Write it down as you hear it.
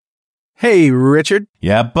Hey, Richard.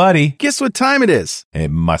 Yeah, buddy. Guess what time it is?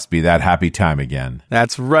 It must be that happy time again.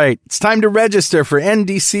 That's right. It's time to register for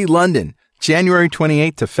NDC London, January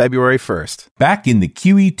 28th to February 1st. Back in the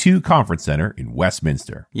QE2 Conference Center in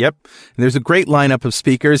Westminster. Yep. There's a great lineup of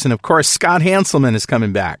speakers, and of course, Scott Hanselman is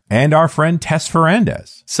coming back. And our friend Tess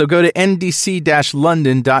Ferrandez. So go to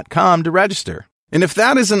ndc-london.com to register. And if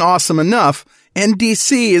that isn't awesome enough,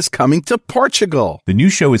 NDC is coming to Portugal. The new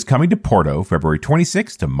show is coming to Porto, February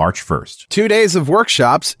 26th to March 1st. 2 days of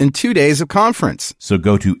workshops and 2 days of conference. So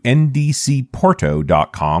go to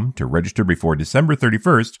ndcporto.com to register before December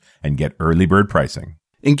 31st and get early bird pricing.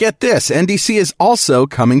 And get this, NDC is also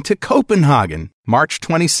coming to Copenhagen, March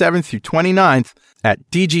 27th through 29th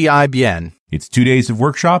at DGIBN. It's 2 days of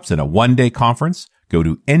workshops and a one-day conference. Go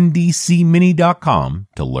to ndcmini.com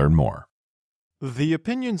to learn more. The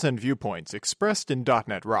opinions and viewpoints expressed in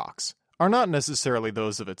 .NET Rocks are not necessarily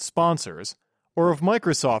those of its sponsors, or of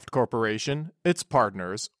Microsoft Corporation, its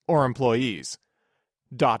partners, or employees.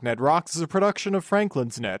 .NET Rocks is a production of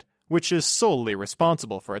Franklin's Net, which is solely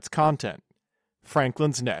responsible for its content.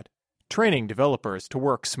 Franklin's Net, training developers to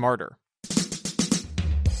work smarter.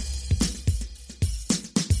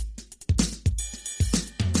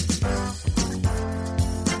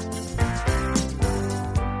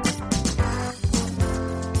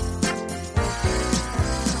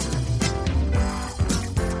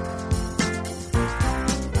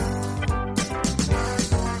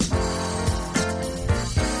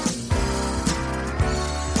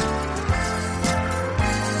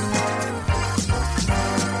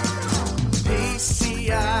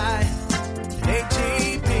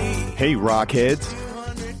 Hey, Rockheads.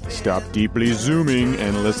 Stop deeply zooming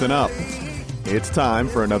and listen up. It's time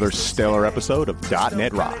for another stellar episode of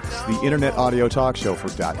 .NET Rocks, the internet audio talk show for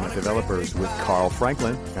 .NET developers with Carl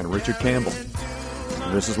Franklin and Richard Campbell.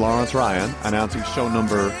 This is Lawrence Ryan announcing show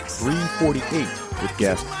number 348 with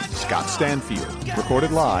guest Scott Stanfield,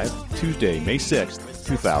 recorded live Tuesday, May 6th,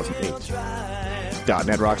 2008.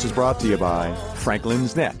 .NET Rocks is brought to you by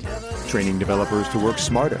Franklin's Net, training developers to work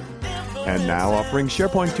smarter. And now offering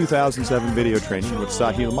SharePoint 2007 video training with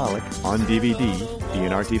Sahil Malik on DVD,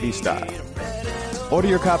 DNR TV style. Order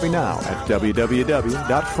your copy now at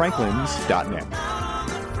www.franklins.net.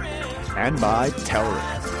 And by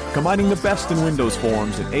Telrin, combining the best in Windows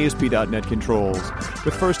forms and ASP.NET controls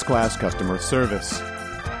with first-class customer service.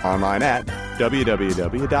 Online at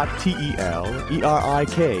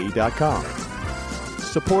www.telerik.com.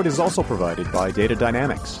 Support is also provided by Data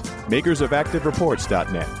Dynamics, makers of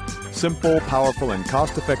ActiveReports.net. Simple, powerful, and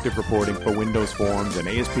cost-effective reporting for Windows Forms and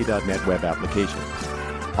ASP.NET web applications.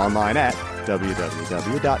 Online at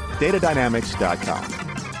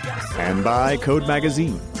www.datadynamics.com. And by Code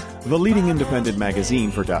Magazine, the leading independent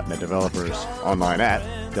magazine for .NET developers. Online at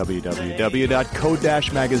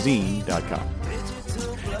www.code-magazine.com.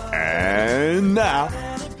 And now,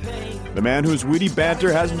 the man whose witty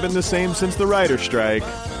banter hasn't been the same since the writer's strike,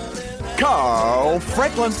 Carl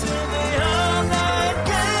Franklin.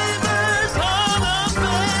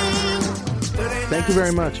 Thank you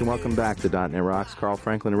very much, and welcome back to .NET Rocks. Carl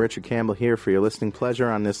Franklin and Richard Campbell here for your listening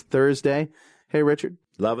pleasure on this Thursday. Hey, Richard.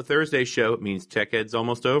 Love a Thursday show. It means Tech Ed's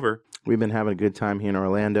almost over. We've been having a good time here in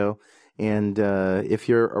Orlando, and if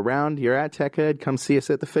you're around, you're at Tech Ed, come see us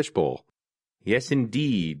at the Fishbowl. Yes,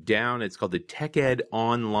 indeed. It's called the Tech Ed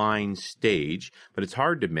Online Stage, but it's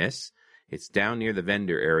hard to miss. It's down near the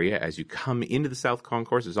vendor area. As you come into the South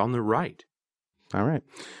Concourse, it's on the right. All right.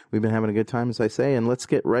 We've been having a good time, as I say, and let's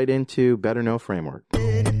get right into Better Know Framework. All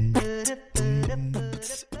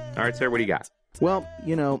right, sir, what do you got? Well,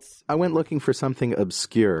 I went looking for something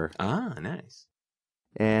obscure. Ah, nice.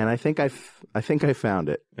 And I think I found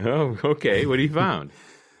it. Oh, okay. What have you found?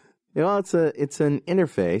 Well, it's an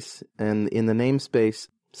interface, and in the namespace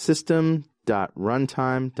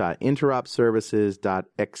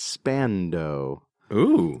system.runtime.interruptservices.expando.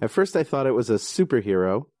 Ooh. At first I thought it was a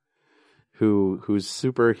superhero whose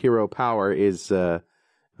superhero power is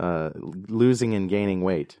losing and gaining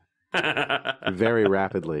weight very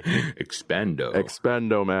rapidly.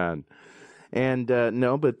 Expando man. And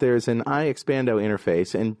no, but there's an iExpando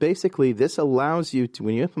interface, and basically this allows you to,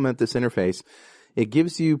 when you implement this interface, it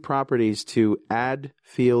gives you properties to add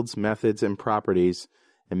fields, methods, and properties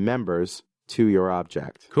and members to your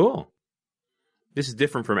object. Cool. This is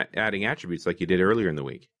different from adding attributes like you did earlier in the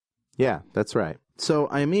week. Yeah, that's right. So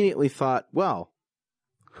I immediately thought, well,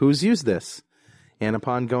 who's used this? And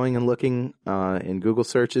upon going and looking in Google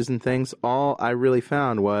searches and things, all I really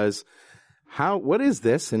found was, what is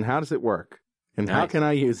this and how does it work? And how can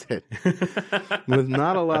I use it? With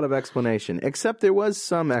not a lot of explanation, except there was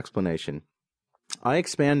some explanation.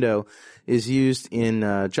 iExpando is used in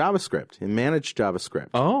JavaScript, in managed JavaScript.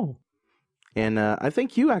 Oh. And I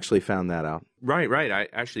think you actually found that out. Right. I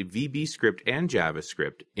actually, VB Script and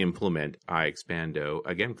JavaScript implement iExpando,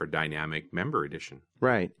 again, for dynamic member edition.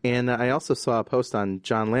 Right. And I also saw a post on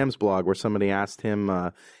John Lamb's blog where somebody asked him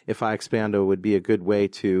if iExpando would be a good way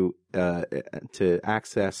to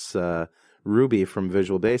access Ruby from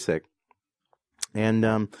Visual Basic. And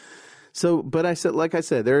but I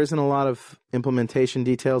said, there isn't a lot of implementation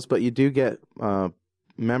details, but you do get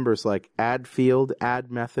members like add field,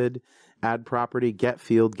 add method, add property, get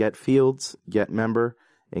field, get fields, get member,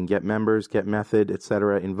 and get members, get method,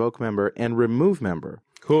 etc., invoke member, and remove member.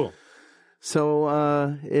 Cool.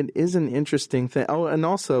 So it is an interesting thing. Oh, and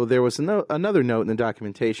also there was another note in the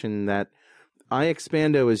documentation that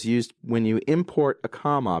iExpando is used when you import a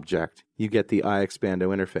COM object, you get the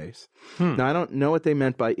iExpando interface. Now, I don't know what they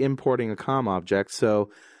meant by importing a COM object,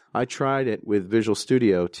 so I tried it with Visual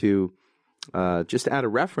Studio to just add a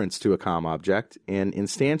reference to a COM object and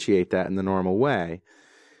instantiate that in the normal way.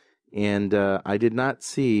 And I did not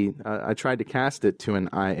see, I tried to cast it to an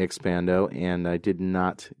iExpando, and I did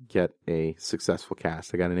not get a successful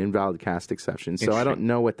cast. I got an invalid cast exception. So I don't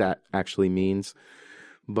know what that actually means.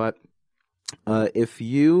 But if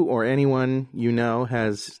you or anyone you know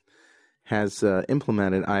has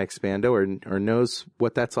implemented iExpando or knows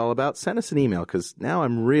what that's all about, send us an email, because now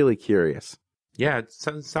I'm really curious. Yeah, it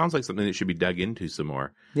sounds like something that should be dug into some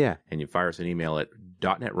more. Yeah. And you fire us an email at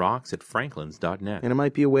 .netrocks@franklins.net. And it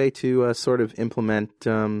might be a way to sort of implement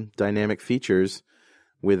dynamic features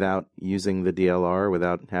without using the DLR,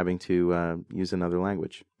 without having to use another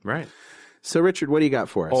language. Right. So, Richard, what do you got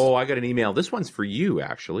for us? Oh, I got an email. This one's for you,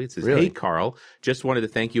 actually. It says, Really? Hey, Carl, just wanted to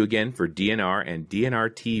thank you again for DNR and DNR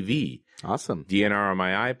TV. Awesome. DNR on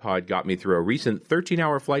my iPod got me through a recent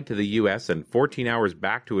 13-hour flight to the U.S. and 14 hours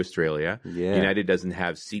back to Australia. Yeah. United doesn't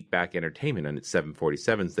have seat-back entertainment on its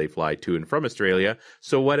 747s they fly to and from Australia,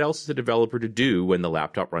 so what else is a developer to do when the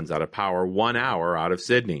laptop runs out of power 1 hour out of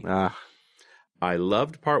Sydney? I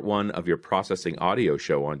loved part 1 of your processing audio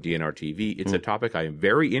show on DNR TV. It's a topic I am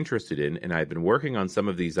very interested in, and I've been working on some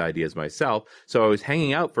of these ideas myself, so I was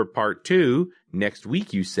hanging out for part 2. Next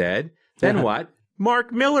week, you said. Then what?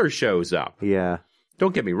 Mark Miller shows up. Yeah.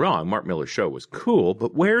 Don't get me wrong, Mark Miller's show was cool,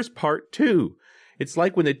 but where's part 2? It's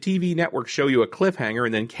like when the TV networks show you a cliffhanger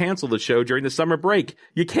and then cancel the show during the summer break.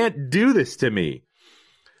 You can't do this to me.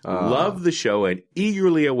 Love the show and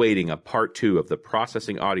eagerly awaiting a part 2 of the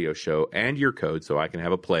processing audio show and your code so I can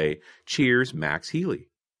have a play. Cheers, Max Healy.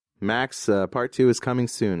 Max, part 2 is coming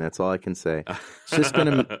soon. That's all I can say.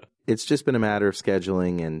 It's just been a matter of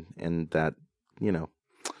scheduling and that,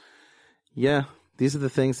 yeah. These are the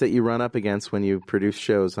things that you run up against when you produce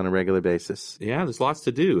shows on a regular basis. Yeah, there's lots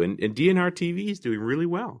to do, and DNR TV is doing really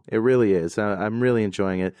well. It really is. I'm really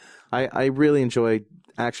enjoying it. I really enjoy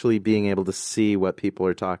actually being able to see what people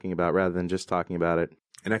are talking about rather than just talking about it.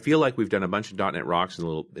 And I feel like we've done a bunch of .NET Rocks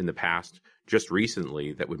in the past, just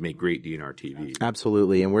recently, that would make great DNR TV.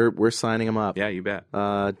 Absolutely, and we're signing them up. Yeah, you bet.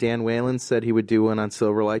 Dan Whalen said he would do one on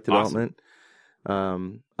Silverlight development.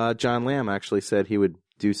 Awesome. John Lamb actually said he would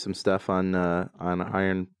do some stuff on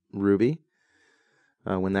Iron Ruby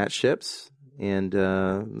when that ships, and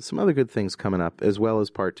some other good things coming up, as well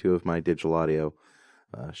as part 2 of my digital audio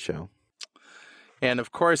show. And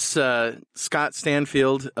of course, Scott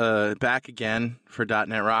Stanfield back again for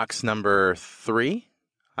 .NET Rocks number 3.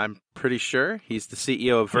 I'm pretty sure he's the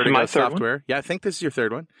CEO of Vertigo Software. One? Yeah, I think this is your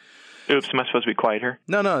third one. Oops, am I supposed to be quiet here?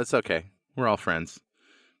 No, it's okay. We're all friends.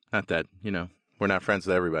 Not that, we're not friends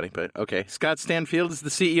with everybody, but okay. Scott Stanfield is the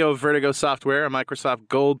CEO of Vertigo Software, a Microsoft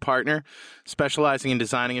Gold partner specializing in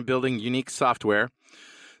designing and building unique software.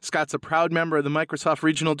 Scott's a proud member of the Microsoft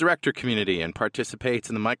Regional Director community and participates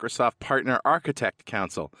in the Microsoft Partner Architect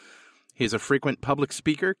Council. He is a frequent public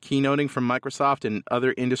speaker, keynoting from Microsoft and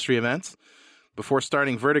other industry events. Before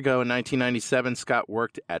starting Vertigo in 1997, Scott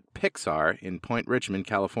worked at Pixar in Point Richmond,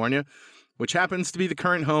 California, which happens to be the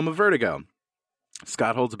current home of Vertigo.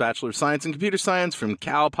 Scott holds a Bachelor of Science in Computer Science from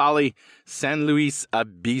Cal Poly San Luis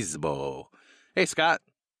Obispo. Hey, Scott.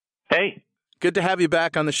 Hey. Good to have you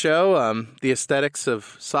back on the show. The aesthetics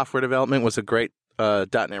of software development was a great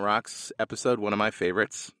 .NET Rocks episode, one of my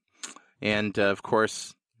favorites. And, of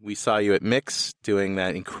course, we saw you at Mix doing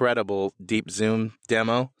that incredible Deep Zoom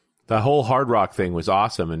demo. The whole Hard Rock thing was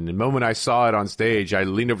awesome. And the moment I saw it on stage, I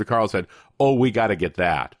leaned over to Carl and said, "Oh, we got to get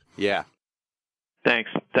that." Yeah.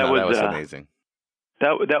 Thanks. That was amazing.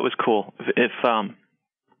 That was cool. If I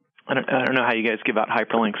don't know how you guys give out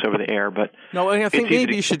hyperlinks over the air, but no, I think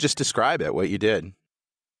maybe you should just describe it, what you did.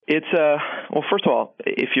 It's well, first of all,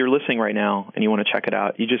 if you're listening right now and you want to check it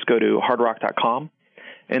out, you just go to hardrock.com,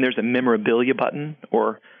 and there's a memorabilia button,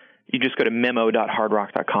 or you just go to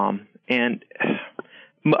memo.hardrock.com, and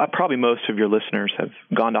probably most of your listeners have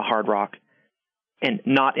gone to Hard Rock, and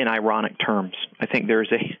not in ironic terms. I think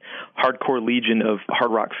there's a hardcore legion of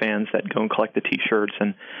Hard Rock fans that go and collect the T-shirts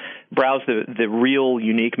and browse the real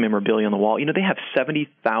unique memorabilia on the wall. You know, they have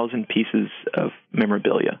 70,000 pieces of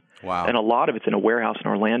memorabilia. Wow. And a lot of it's in a warehouse in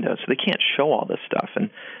Orlando, so they can't show all this stuff.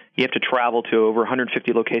 And you have to travel to over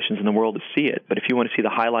 150 locations in the world to see it. But if you want to see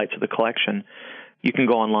the highlights of the collection, you can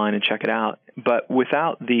go online and check it out. But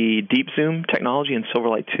without the deep zoom technology in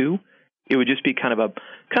Silverlight 2, it would just be kind of a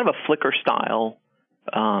Flickr style,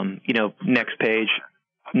 next page.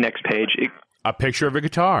 A picture of a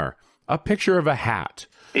guitar, a picture of a hat.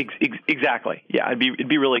 Exactly. Yeah, it'd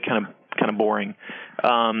be really kind of boring.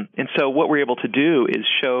 And so what we're able to do is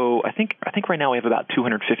show. I think right now we have about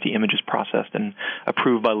 250 images processed and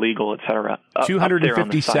approved by legal, et cetera.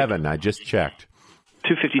 257. I just checked.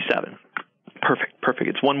 257. Perfect.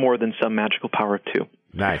 It's one more than some magical power of two.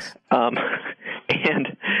 Nice.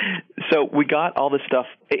 And so we got all this stuff.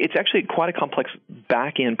 It's actually quite a complex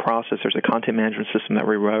back-end process. There's a content management system that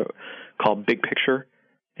we wrote called Big Picture,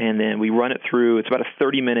 and then we run it through. It's about a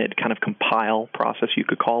 30-minute kind of compile process, you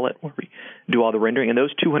could call it, where we do all the rendering. And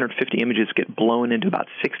those 250 images get blown into about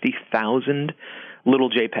 60,000 little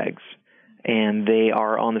JPEGs, and they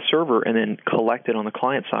are on the server and then collected on the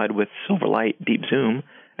client side with Silverlight Deep Zoom,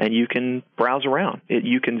 and you can browse around.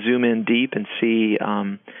 You can zoom in deep and see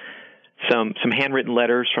some handwritten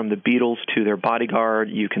letters from the Beatles to their bodyguard.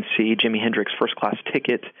 You can see Jimi Hendrix's first-class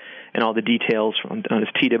ticket and all the details on his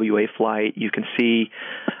TWA flight. You can see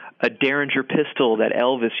a Derringer pistol that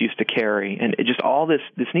Elvis used to carry, and just all this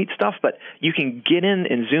neat stuff. But you can get in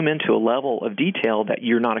and zoom into a level of detail that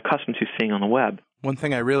you're not accustomed to seeing on the web. One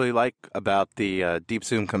thing I really like about the Deep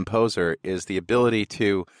Zoom Composer is the ability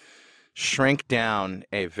to shrink down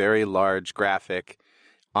a very large graphic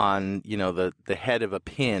on, the head of a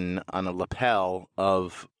pin on a lapel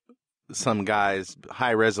of some guy's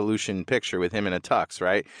high-resolution picture with him in a tux,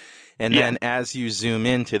 right? And then as you zoom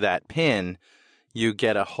into that pin, you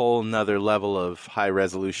get a whole nother level of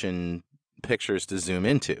high-resolution pictures to zoom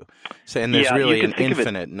into. So, and there's really an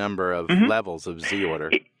infinite number of levels of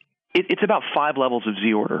Z-order. It's about 5 levels of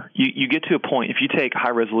Z-order. You get to a point, if you take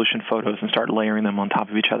high-resolution photos and start layering them on top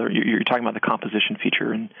of each other, you're talking about the composition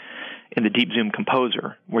feature in the Deep Zoom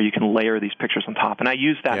Composer, where you can layer these pictures on top. And I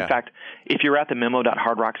use that. Yeah. In fact, if you're at the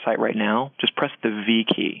memo.hardrock site right now, just press the V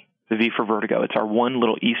key, the V for Vertigo. It's our one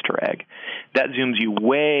little Easter egg. That zooms you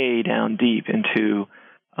way down deep into,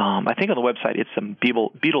 I think on the website, it's some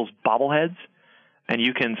Beatles bobbleheads, and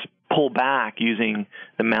you can pull back using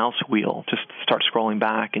the mouse wheel. Just start scrolling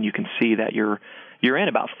back, and you can see that you're in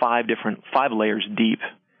about 5 layers deep.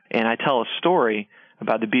 And I tell a story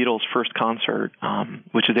about the Beatles' first concert,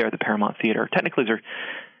 which is there at the Paramount Theater. Technically, their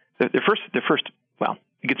first. Well,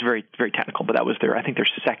 it gets very, very technical, but that was their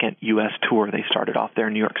second U.S. tour. They started off there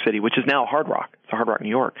in New York City, which is now Hard Rock. It's Hard Rock New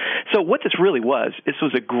York. So what this really was, this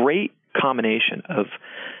was a great combination of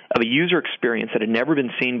a user experience that had never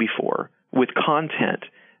been seen before with content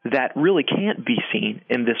that really can't be seen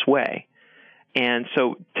in this way. And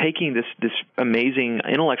so taking this amazing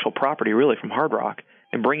intellectual property really from Hard Rock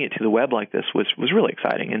and bringing it to the web like this was really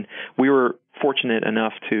exciting. And we were fortunate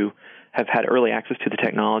enough to have had early access to the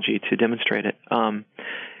technology to demonstrate it. I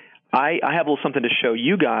have a little something to show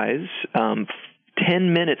you guys. 10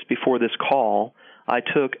 minutes before this call, I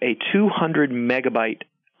took a 200 megabyte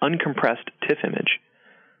uncompressed TIFF image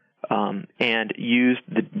and used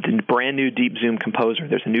the brand new Deep Zoom Composer.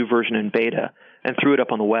 There's a new version in beta, and threw it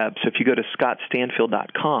up on the web. So if you go to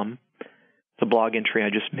scottstanfield.com, the blog entry I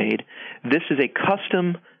just made, this is a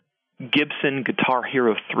custom Gibson Guitar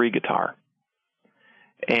Hero 3 guitar.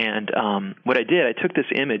 And what I did, I took this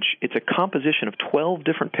image. It's a composition of 12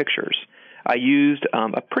 different pictures. I used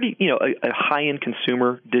a pretty, a high-end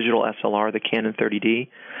consumer digital SLR, the Canon 30D,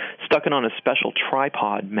 stuck it on a special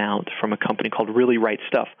tripod mount from a company called Really Right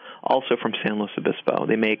Stuff, also from San Luis Obispo.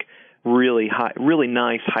 They make really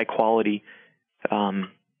nice, high-quality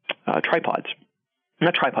tripods.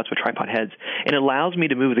 Not tripods, but tripod heads. And it allows me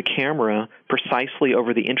to move the camera precisely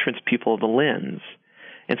over the entrance pupil of the lens.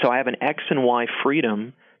 And so I have an X and Y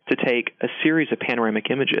freedom to take a series of panoramic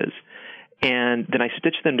images. And then I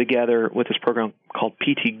stitch them together with this program called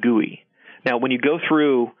PT GUI. Now, when you go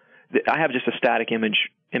through, I have just a static image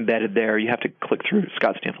embedded there. You have to click through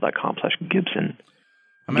scottstanfield.com/Gibson.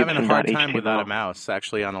 I'm having a hard time without a mouse,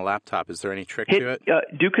 actually, on a laptop. Is there any trick to it?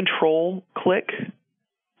 Do Control-click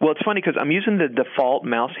Well, it's funny because I'm using the default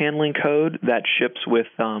mouse handling code that ships with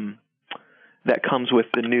that comes with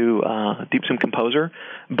the new Deep Zoom Composer,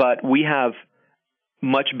 but we have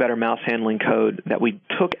much better mouse handling code that we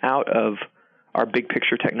took out of our big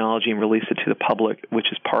picture technology and released it to the public, which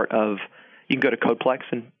is part of. You can go to Codeplex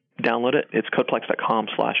and download it. It's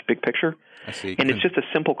codeplex.com/bigpicture. I see. And it's just a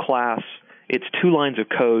simple class. It's 2 lines of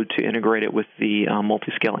code to integrate it with the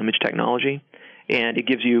multi-scale image technology, and it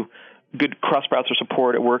gives you good cross-browser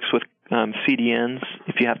support. It works with CDNs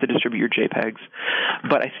if you have to distribute your JPEGs.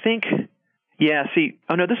 But I think,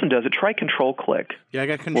 oh no, this one does it. Try Control-Click. Yeah, I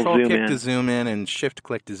got Control-Click to zoom in and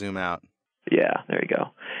Shift-Click to zoom out. Yeah, there you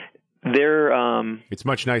go. They're it's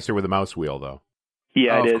much nicer with a mouse wheel, though.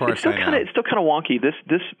 Yeah, it is. Of course, It's still kind of wonky.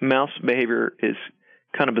 This mouse behavior is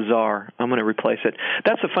kind of bizarre. I'm going to replace it.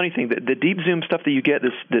 That's the funny thing. The deep zoom stuff that you get,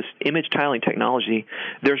 this image tiling technology,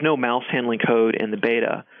 there's no mouse handling code in the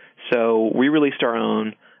beta. So we released our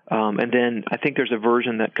own, and then I think there's a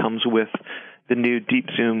version that comes with the new Deep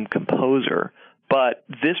Zoom Composer. But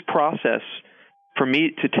this process, for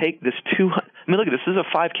me to take this look at this. This is a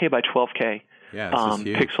 5K by 12K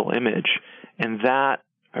pixel image, and that,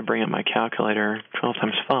 I bring up my calculator, 12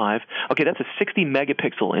 times 5. Okay, that's a 60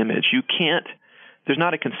 megapixel image. There's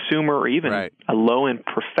not a consumer or even a low-end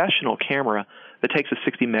professional camera that takes a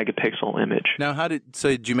 60 megapixel image. Now,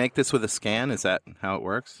 did you make this with a scan? Is that how it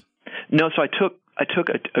works? No, so I took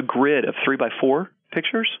a grid of 3 by 4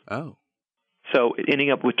 pictures. Oh. So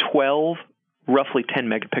ending up with 12 roughly 10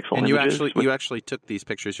 megapixel images. And you actually took these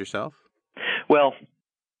pictures yourself? Well,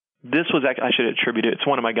 this was, I should attribute it. It's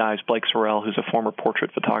one of my guys, Blake Sorrell, who's a former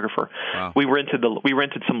portrait photographer. Wow. We rented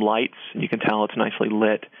some lights, and you can tell it's nicely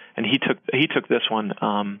lit. And he took this one,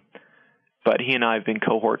 but he and I have been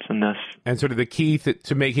cohorts in this. And sort of the key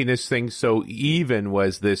to making this thing so even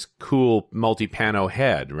was this cool multi-pano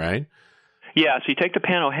head, right? Yeah. So you take the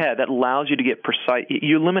pano head that allows you to get precise.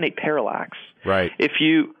 You eliminate parallax. Right. If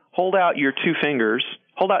you hold out your 2 fingers,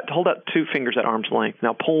 hold out 2 fingers at arm's length.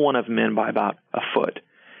 Now pull one of them in by about a foot.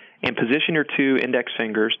 And position your 2 index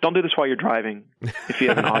fingers. Don't do this while you're driving if you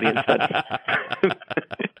have an audience.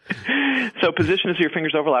 So position as your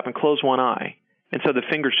fingers overlap and close one eye. And so the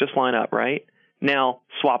fingers just line up, right? Now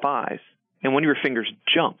swap eyes. And one of your fingers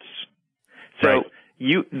jumps. So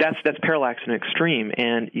that's parallax in extreme.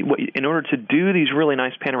 And in order to do these really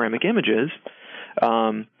nice panoramic images,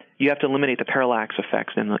 you have to eliminate the parallax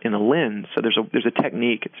effects in the lens. So there's a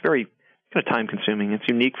technique. It's very kind of time-consuming. It's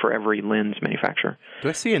unique for every lens manufacturer. Do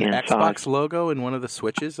I see an Xbox logo in one of the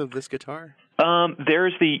switches of this guitar?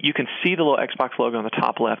 You can see the little Xbox logo on the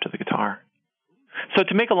top left of the guitar. So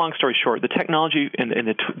to make a long story short, the technology and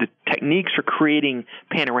the techniques for creating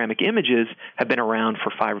panoramic images have been around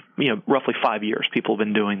for roughly 5 years. People have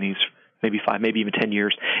been doing these maybe 5, maybe even 10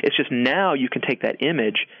 years. It's just now you can take that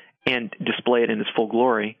image and display it in its full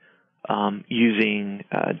glory using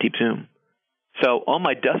Deep Zoom. So on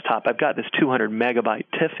my desktop, I've got this 200 megabyte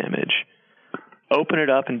TIFF image. Open it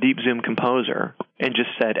up in Deep Zoom Composer and just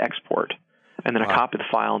said export. And then I copy the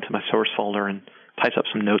file into my source folder and type up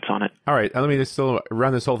some notes on it. All right, let me just still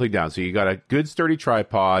run this whole thing down. So you got a good sturdy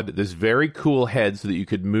tripod, this very cool head so that you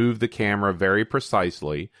could move the camera very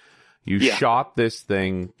precisely. You shot this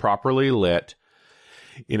thing properly lit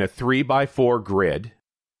in a 3 by 4 grid.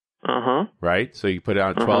 Right? So you put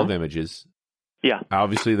out 12 images. Yeah.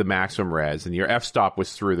 Obviously the maximum res, and your f-stop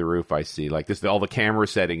was through the roof, I see. Like this, all the camera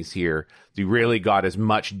settings here, you really got as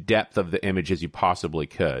much depth of the image as you possibly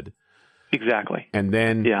could. Exactly. And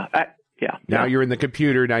then now you're in the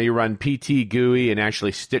computer, now you run PT GUI and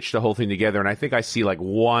actually stitch the whole thing together, and I think I see like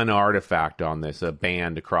one artifact on this, a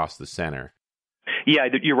band across the center. Yeah,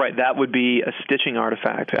 you're right. That would be a stitching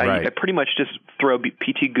artifact. Right. I pretty much just throw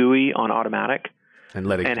PT GUI on automatic and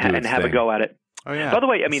let it and have a go at it. Oh, yeah. By the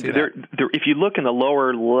way, I mean, if you look in the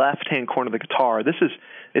lower left-hand corner of the guitar, it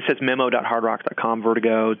says memo.hardrock.com,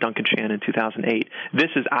 Vertigo, Duncan Shannon, 2008. This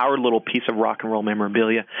is our little piece of rock and roll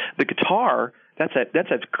memorabilia. The guitar, that's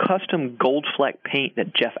a custom gold fleck paint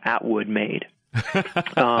that Jeff Atwood made.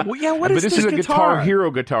 What is this is a Guitar Hero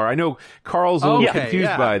guitar. I know Carl's a little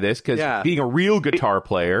confused by this because being a real guitar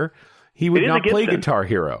player, he would not play Guitar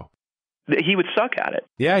Hero. He would suck at it.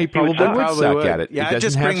 Yeah, he probably would suck at it. Yeah, I'd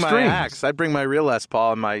just bring my axe. I'd bring my real Les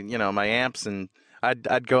Paul and my amps, and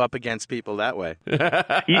I'd go up against people that way.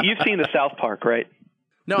 You've seen the South Park, right?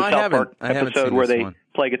 No, I haven't. I haven't episode seen where this they one.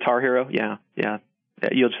 play Guitar Hero. Yeah.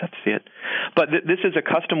 You'll just have to see it. But this is a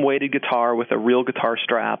custom weighted guitar with a real guitar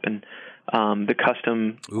strap and the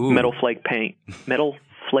custom metal flake paint. Metal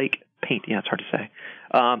flake paint. Yeah, it's hard to say.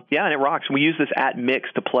 And it rocks. We use this at mix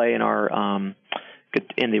to play in our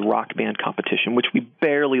in the rock band competition, which we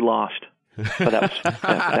barely lost. But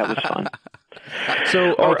that was fun.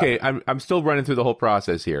 So, okay, I'm still running through the whole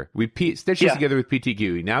process here. We stitched this together with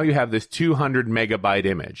PTQ. Now you have this 200 megabyte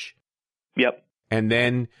image. Yep. And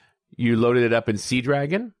then you loaded it up in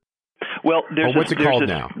Seadragon? Well, what's it called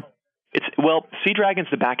now? Seadragon's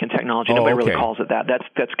the backend technology. Nobody really calls it that.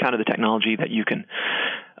 That's kind of the technology that you can.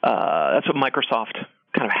 That's what Microsoft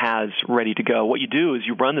kind of has ready to go. What you do is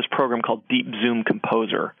you run this program called Deep Zoom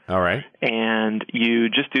Composer. All right. And you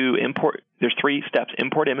just do import. There's 3 steps: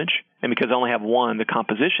 import image, and because I only have one, the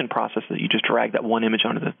composition process that you just drag that one image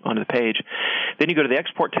onto the page. Then you go to the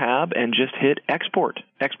export tab and just hit export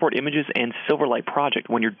images and Silverlight project.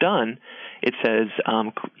 When you're done, it says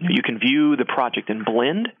you can view the project in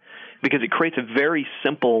Blend, because it creates a very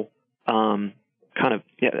simple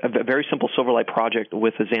a very simple Silverlight project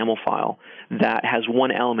with a XAML file that has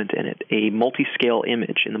one element in it, a multi-scale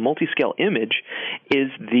image. And the multi-scale image is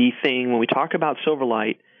the thing, when we talk about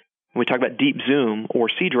Silverlight, when we talk about Deep Zoom or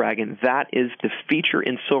Seadragon, that is the feature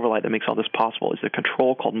in Silverlight that makes all this possible, is the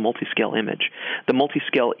control called multi-scale image. The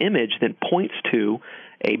multi-scale image then points to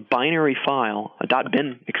a binary file, a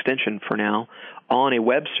 .bin extension for now, on a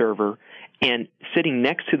web server, and sitting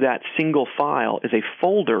next to that single file is a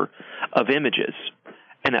folder of images.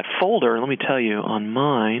 And that folder, let me tell you, on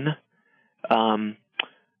mine,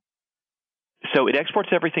 so it exports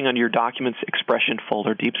everything under your Documents Expression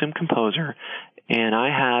folder, Deep Zoom Composer, and I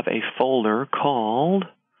have a folder called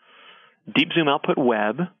Deep Zoom Output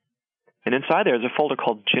Web, and inside there is a folder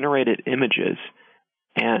called Generated Images,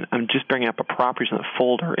 and I'm just bringing up a properties in the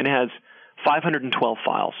folder, and it has 512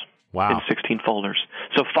 files. Wow. In 16 folders.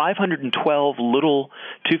 So 512 little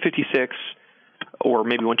 256 or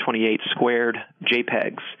maybe 128 squared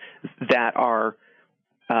JPEGs that are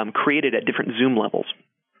created at different zoom levels.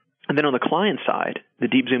 And then on the client side, the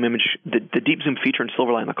Deep Zoom image, the Deep Zoom feature in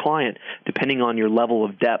Silverlight on the client, depending on your level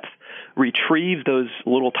of depth, retrieves those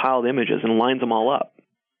little tiled images and lines them all up.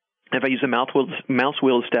 If I use the mouse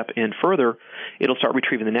wheel to step in further, it'll start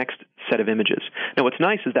retrieving the next set of images. Now, what's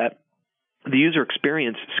nice is that the user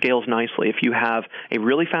experience scales nicely. If you have a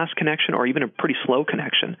really fast connection or even a pretty slow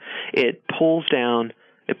connection, it pulls down,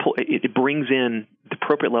 it brings in the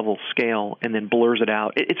appropriate level of scale and then blurs it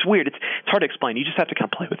out. It's weird. It's hard to explain. You just have to kind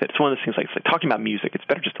of play with it. It's one of those things like talking about music. It's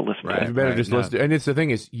better just to listen to it. It's better just listen to it. And it's the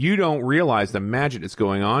thing is, you don't realize the magic that's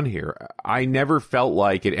going on here. I never felt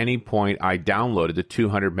like at any point I downloaded the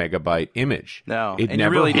 200 megabyte image. No, it and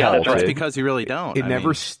never you really don't. halted. That's because you really don't. It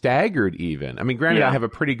never staggered even. I mean, granted, I have a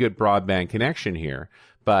pretty good broadband connection here,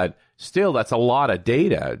 but still, that's a lot of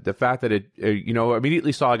data. The fact that it,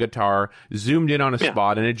 immediately saw a guitar, zoomed in on a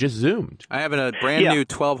spot, and it just zoomed. I have a brand new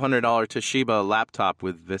 $1,200 Toshiba laptop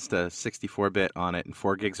with Vista 64-bit on it and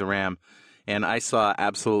 4 gigs of RAM, and I saw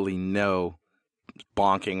absolutely no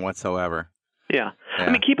bonking whatsoever. Yeah.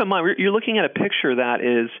 I mean, keep in mind, you're looking at a picture that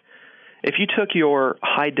is, if you took your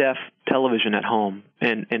high-def television at home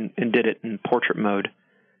and did it in portrait mode,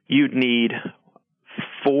 you'd need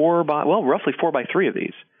roughly 4 by 3 of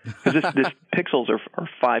these. Because this pixels are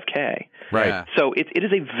 5K. Right. Yeah. So it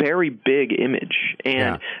is a very big image.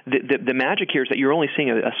 And the magic here is that you're only seeing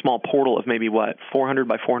a small portal of maybe, 400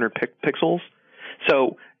 by 400 pixels.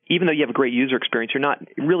 So even though you have a great user experience, you're not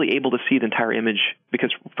really able to see the entire image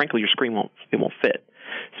because, frankly, your screen won't fit.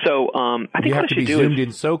 So I think you what have to be zoomed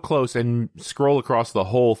in so close and scroll across the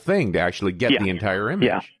whole thing to actually get the entire image.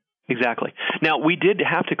 Yeah, exactly. Now, we did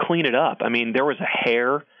have to clean it up. I mean, there was a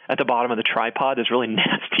hair at the bottom of the tripod, this really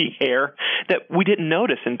nasty hair that we didn't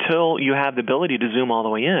notice until you have the ability to zoom all the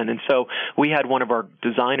way in. And so we had one of our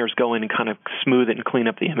designers go in and kind of smooth it and clean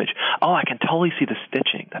up the image. Oh, I can totally see the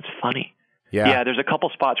stitching. That's funny. Yeah, there's a couple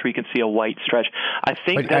spots where you can see a white stretch. I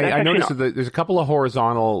think I noticed that there's a couple of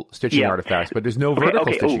horizontal stitching artifacts, but there's no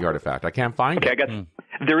vertical stitching artifact. I can't find it.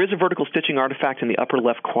 There is a vertical stitching artifact in the upper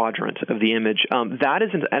left quadrant of the image. That is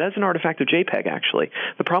an artifact of JPEG, actually.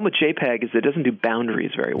 The problem with JPEG is it doesn't do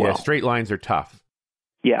boundaries very well. Yeah, straight lines are tough.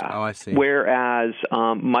 Yeah. Oh, I see. Whereas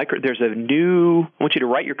there's a new, I want you to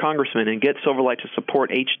write your congressman and get Silverlight to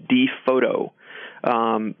support HD photo.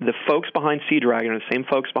 The folks behind Seadragon are the same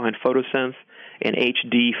folks behind PhotoSynth and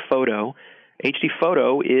HD Photo. HD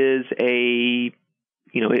Photo is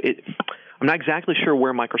I'm not exactly sure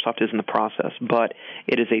where Microsoft is in the process, but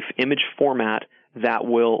it is an image format that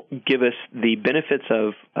will give us the benefits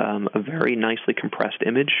of a very nicely compressed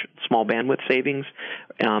image, small bandwidth savings.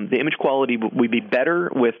 The image quality would be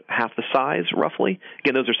better with half the size, roughly.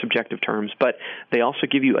 Again, those are subjective terms, but they also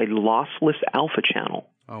give you a lossless alpha channel.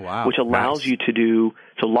 Oh, wow. Which allows you to do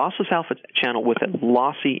lossless alpha channel with a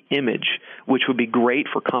lossy image, which would be great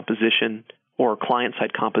for composition or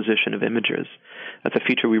client-side composition of images. That's a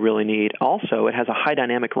feature we really need. Also, it has a high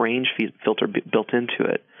dynamic range filter built into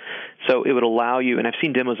it. So it would allow you, and I've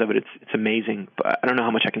seen demos of it, it's amazing. But I don't know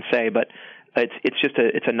how much I can say, but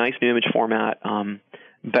it's a nice new image format,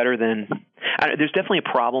 better than, there's definitely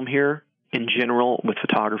a problem here in general with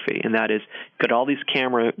photography, and that is, got all these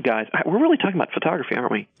camera guys. We're really talking about photography, aren't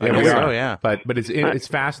we? Yeah, we are. Oh, yeah. But it's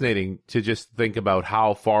fascinating to just think about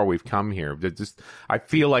how far we've come here. I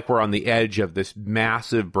feel like we're on the edge of this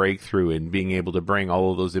massive breakthrough in being able to bring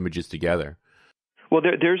all of those images together. Well,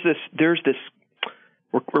 there's this.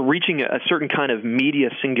 We're reaching a certain kind of media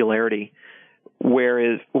singularity,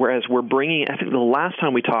 whereas we're bringing. I think the last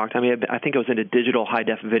time we talked, I think I was into digital high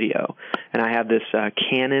def video, and I have this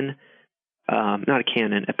Canon. Not a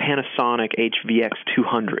Canon, a Panasonic HVX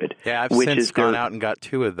 200. Yeah, I've since gone out and got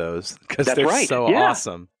 2 of those because they're so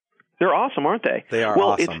awesome. They're awesome, aren't they? They are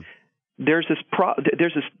awesome. There's this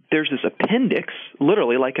appendix,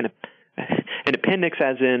 literally like an appendix,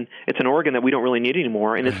 as in it's an organ that we don't really need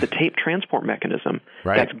anymore, and it's the tape transport mechanism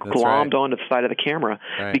that's glommed onto the side of the camera.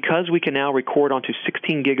 Right. Because we can now record onto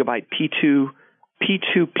 16 gigabyte P2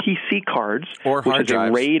 PC cards, or hard which is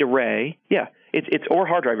drives. A RAID array. Yeah. It's or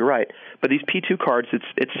hard drive, you're right. But these P2 cards,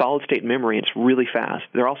 it's solid state memory. It's really fast.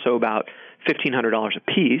 They're also about $1,500 a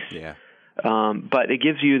piece. Yeah. But it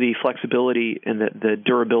gives you the flexibility and the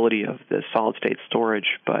durability of the solid state storage.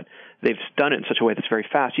 But they've done it in such a way that's very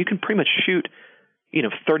fast. You can pretty much shoot,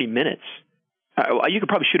 30 minutes. You could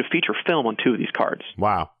probably shoot a feature film on 2 of these cards.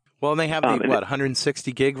 Wow. Well, and they have the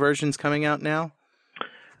 160 gig versions coming out now,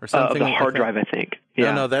 or something. The hard drive, I think.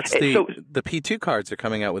 Yeah. No, that's the P2 cards are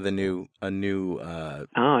coming out with a new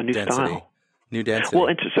density. Style. New density. Well,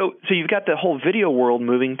 and so you've got the whole video world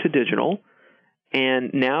moving to digital,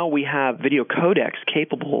 and now we have video codecs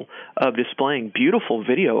capable of displaying beautiful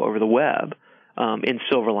video over the web in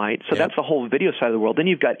Silverlight. So that's the whole video side of the world. Then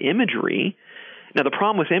you've got imagery. Now, the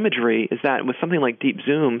problem with imagery is that with something like deep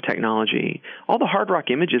zoom technology, all the hard rock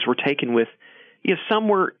images were taken with, some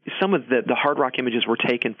of the hard rock images were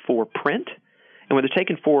taken for print. And when they're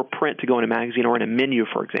taken for print to go in a magazine or in a menu,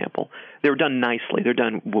 for example, they were done nicely. They're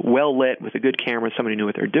done well lit with a good camera. Somebody knew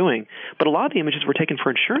what they're doing. But a lot of the images were taken for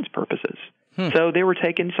insurance purposes. So they were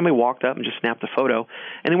taken, somebody walked up and just snapped the photo,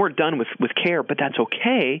 and they weren't done with care. But that's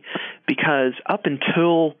okay, because up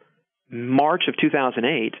until March of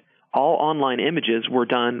 2008, all online images were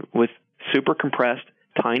done with super compressed,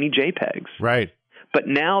 tiny JPEGs. Right. But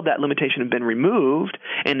now that limitation has been removed,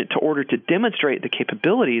 and in order to demonstrate the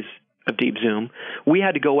capabilities of deep zoom, we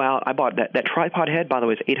had to go out. I bought that tripod head, by the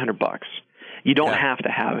way, is $800. You don't have to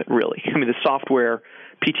have it, really. I mean, the software,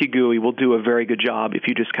 PT GUI, will do a very good job if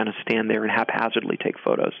you just kind of stand there and haphazardly take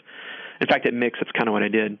photos. In fact, at Mix, that's kind of what I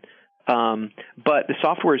did. But the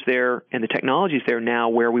software is there, and the technology is there now,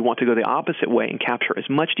 where we want to go the opposite way and capture as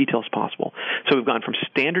much detail as possible. So we've gone from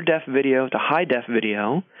standard def video to high def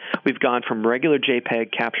video. We've gone from regular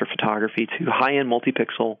JPEG capture photography to high-end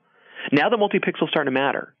multi-pixel. Now the multi-pixel is starting to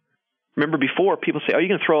matter. Remember before, people say, are you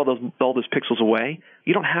going to throw all those pixels away?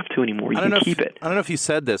 You don't have to anymore. You can keep it. I don't know if you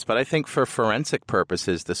said this, but I think for forensic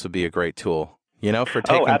purposes, this would be a great tool. For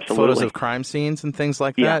taking photos of crime scenes and things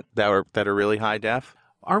like that are really high def.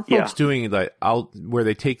 Aren't folks doing that where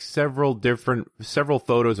they take several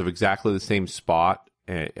photos of exactly the same spot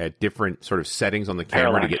at different sort of settings on the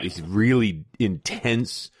camera to get these really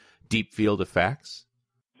intense deep field effects?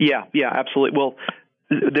 Yeah, absolutely. Well,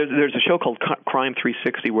 there's a show called Crime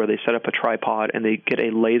 360 where they set up a tripod and they get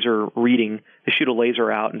a laser reading. They shoot a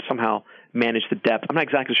laser out and somehow manage the depth. I'm not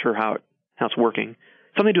exactly sure how it's working.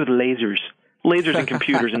 Something to do with lasers and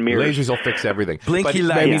computers and mirrors. Lasers will fix everything. Blinky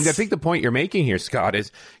lights. I mean, I think the point you're making here, Scott,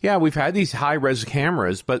 is, we've had these high-res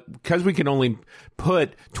cameras, but because we can only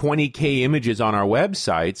put 20K images on our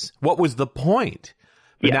websites, what was the point?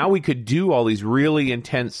 But now we could do all these really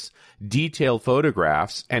intense, detailed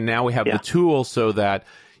photographs, and now we have the tool so that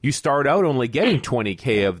you start out only getting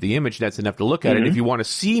 20K of the image. That's enough to look at it. If you want to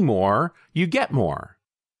see more, you get more.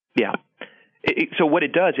 Yeah. So what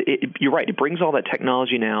it does, you're right, it brings all that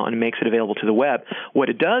technology now and makes it available to the web. What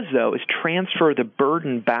it does, though, is transfer the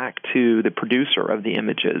burden back to the producer of the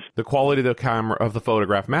images. The quality of the camera, of the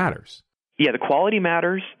photograph, matters. Yeah, the quality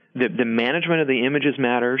matters. The management of the images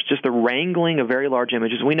matters. Just the wrangling of very large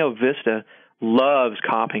images. We know Vista loves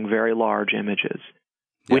copying very large images.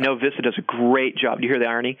 We know Vista does a great job. Do you hear the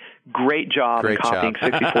irony? Great job in copying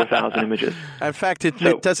 64,000 images. In fact,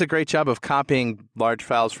 it does a great job of copying large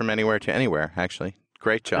files from anywhere to anywhere, actually.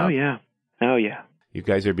 Great job. Oh, yeah. You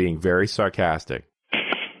guys are being very sarcastic.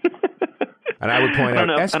 And I would point out,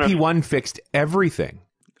 SP1 fixed everything.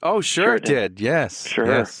 Oh, sure it did. Yes. Sure.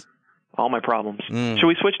 Yes. all my problems. Should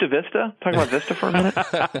we switch to Vista? Talk about Vista for a minute?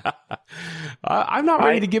 I'm not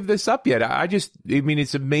ready to give this up yet. I mean,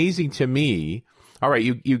 it's amazing to me. All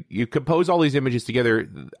right, you compose all these images together.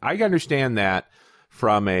 I understand that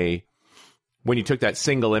from when you took that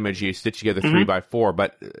single image, you stitched together 3x4.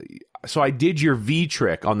 But so I did your V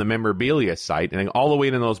trick on the memorabilia site, and all the way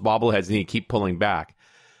into those bobbleheads, and you keep pulling back.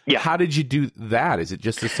 Yeah. How did you do that? Is it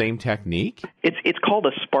just the same technique? It's called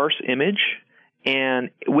a sparse image, and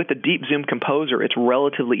with the Deep Zoom Composer, it's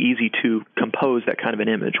relatively easy to compose that kind of an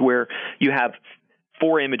image where you have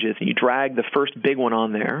 4 images, and you drag the first big one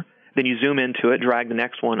on there, then you zoom into it, drag the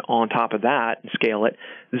next one on top of that, and scale it,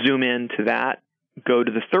 zoom into that, go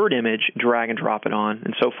to the third image, drag and drop it on,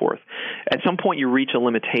 and so forth. At some point, you reach a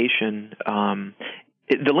limitation.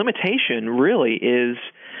 The limitation really is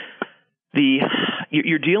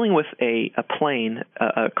you're dealing with a plane,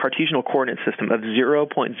 a Cartesian coordinate system of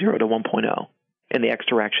 0.0 to 1.0 in the x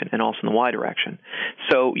direction and also in the y direction.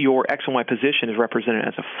 So your x and y position is represented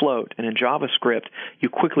as a float, and in JavaScript, you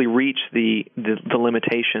quickly reach the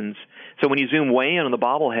limitations. So when you zoom way in on the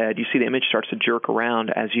bobblehead, you see the image starts to jerk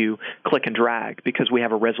around as you click and drag because we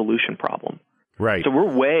have a resolution problem. Right. So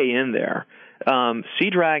we're way in there.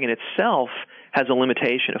 C-Dragon itself has a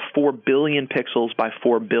limitation of 4 billion pixels by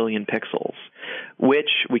 4 billion pixels, which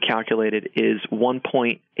we calculated is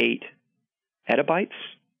 1.8 petabytes,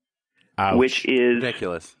 Ouch. Which is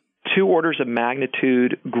ridiculous. 2 orders of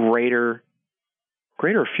magnitude greater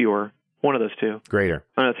or fewer, one of those two. Greater.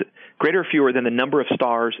 Greater or fewer than the number of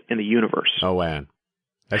stars in the universe. Oh, man.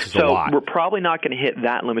 That's just a lot. So we're probably not going to hit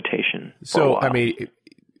that limitation for a So, while. I mean,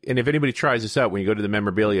 and if anybody tries this out, when you go to the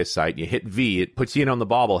memorabilia site, you hit V, it puts you in on the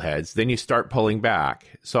bobbleheads, then you start pulling back.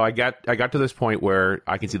 So I got to this point where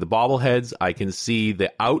I can see the bobbleheads, I can see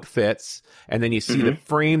the outfits, and then you see the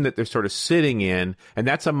frame that they're sort of sitting in, and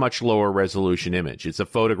that's a much lower resolution image. It's a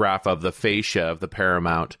photograph of the fascia of the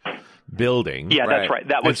Paramount building. Yeah, that's right.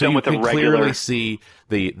 That was so done with a you can regular. clearly see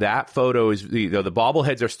that photo is the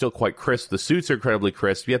bobbleheads are still quite crisp, the suits are incredibly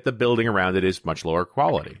crisp, yet the building around it is much lower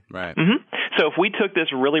quality. Right. So if we took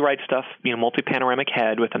this really right stuff, multi-panoramic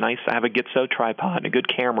head with I have a Gitso tripod and a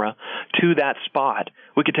good camera to that spot,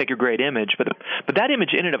 we could take a great image. But that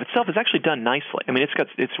image in and of itself is actually done nicely. I mean, it's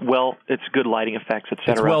good lighting effects, et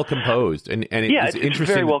cetera. It's well composed, and it's interesting. It's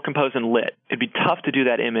very well composed and lit. It'd be tough to do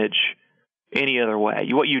that image any other way.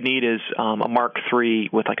 What you need is a Mark III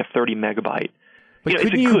with like a 30 megabyte. But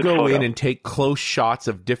couldn't you go in and take close shots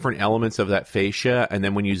of different elements of that fascia, and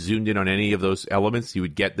then when you zoomed in on any of those elements, you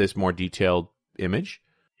would get this more detailed image?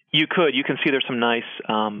 You could. You can see there's some nice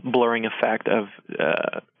blurring effect of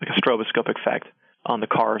like a stroboscope effect on the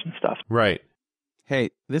cars and stuff. Right.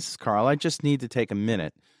 Hey, this is Carl. I just need to take a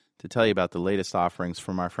minute to tell you about the latest offerings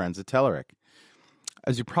from our friends at Telerik.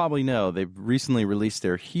 As you probably know, they've recently released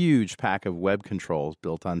their huge pack of web controls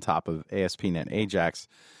built on top of ASP.NET Ajax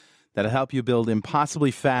that'll help you build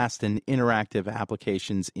impossibly fast and interactive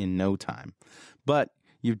applications in no time. But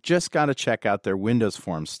you've just got to check out their Windows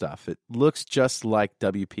Forms stuff. It looks just like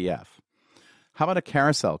WPF. How about a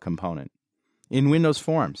carousel component in Windows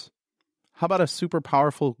Forms? How about a super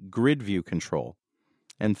powerful grid view control?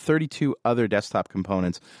 And 32 other desktop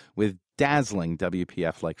components with dazzling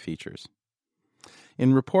WPF-like features.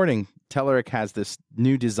 In reporting, Telerik has this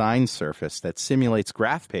new design surface that simulates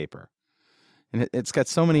graph paper. And it's got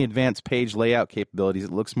so many advanced page layout capabilities,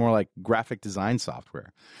 it looks more like graphic design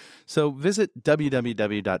software. So visit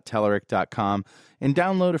www.telerik.com and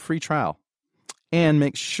download a free trial. And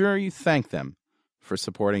make sure you thank them for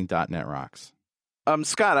supporting .NET Rocks.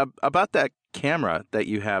 Scott, about that camera that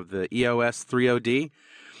you have, the EOS 30D.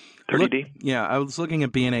 30D? Yeah, I was looking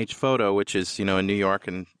at B&H Photo, which is, in New York,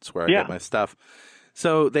 and it's where I get my stuff.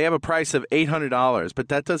 So they have a price of $800, but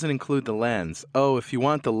that doesn't include the lens. Oh, if you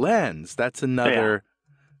want the lens, that's another,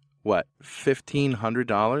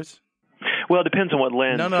 $1,500? Well, it depends on what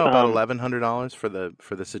lens. No, about $1,100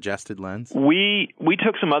 for the suggested lens. We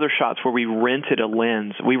took some other shots where we rented a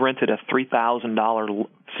lens. We rented a $3,000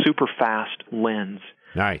 super fast lens.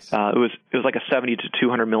 Nice. It was like a 70 to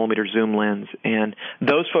 200 millimeter zoom lens, and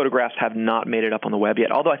those photographs have not made it up on the web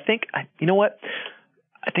yet. Although I think, you know what?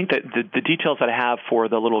 I think that the details that I have for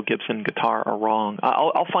the little Gibson guitar are wrong.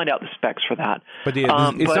 I'll find out the specs for that. But it's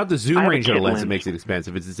not the zoom range of the lens that makes it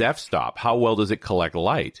expensive. It's its f-stop. How well does it collect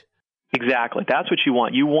light? Exactly. That's what you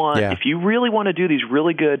want. If you really want to do these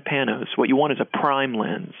really good panos, what you want is a prime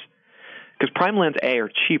lens. Because prime lens,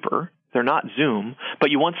 are cheaper. They're not zoom.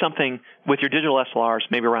 But you want something with your digital SLRs,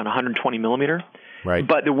 maybe around 120 millimeter. Right.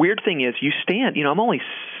 But the weird thing is you stand, I'm only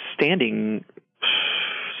standing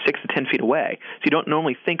 6 to 10 feet away. So you don't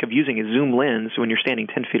normally think of using a zoom lens when you're standing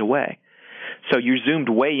 10 feet away. So you're zoomed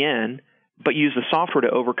way in, but you use the software to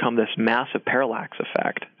overcome this massive parallax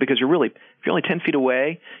effect because if you're only 10 feet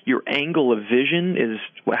away, your angle of vision is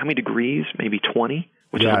how many degrees? Maybe 20,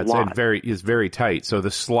 which is a lot. It's very tight. So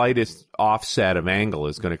the slightest offset of angle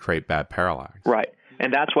is going to create bad parallax. Right.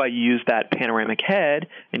 And that's why you use that panoramic head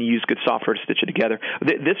and you use good software to stitch it together.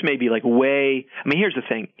 This may be like here's the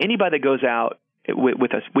thing. Anybody that goes out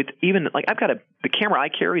with even like I've got the camera I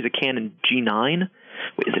carry is a Canon G9.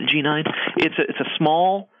 Wait, is it a G9? It's a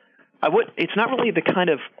small. It's not really the kind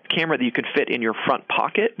of camera that you could fit in your front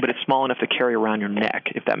pocket, but it's small enough to carry around your neck,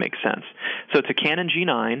 if that makes sense. So it's a Canon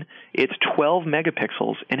G9. It's 12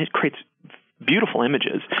 megapixels, and it creates beautiful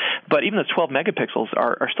images. But even those 12 megapixels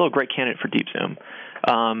are still a great candidate for deep zoom.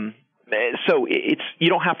 So you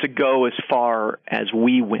don't have to go as far as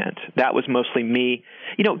we went. That was mostly me.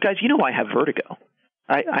 Guys, I have vertigo.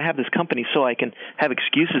 I have this company so I can have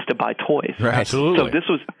excuses to buy toys. Right. Absolutely.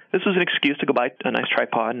 So this was an excuse to go buy a nice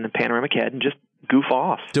tripod and a panoramic head and just goof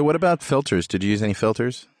off. So what about filters? Did you use any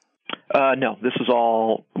filters? No, this was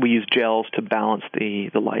all, we used gels to balance the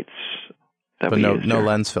lights that we used. No here.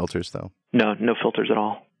 lens filters, though? No filters at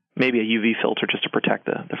all. Maybe a UV filter just to protect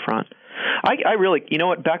the front. I really,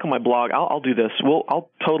 back on my blog, I'll do this. I'll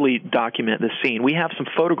totally document this scene. We have some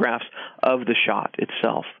photographs of the shot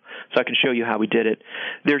itself, so I can show you how we did it.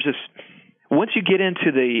 There's this, once you get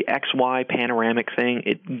into the XY panoramic thing,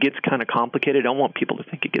 it gets kind of complicated. I don't want people to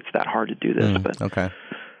think it gets that hard to do this. But okay.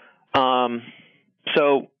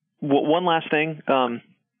 So one last thing, the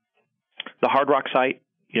Hard Rock site,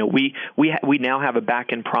 we now have a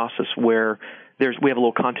back-end process where we have a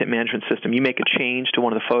little content management system. You make a change to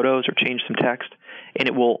one of the photos or change some text, and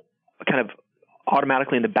it will kind of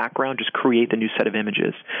automatically in the background just create the new set of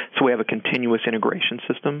images. So we have a continuous integration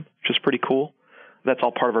system, which is pretty cool. That's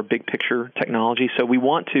all part of our big picture technology. So we're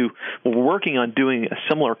working on doing a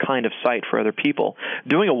similar kind of site for other people.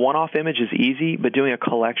 Doing a one-off image is easy, but doing a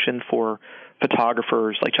collection for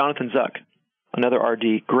photographers like Jonathan Zuck, another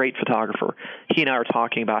RD, great photographer. He and I are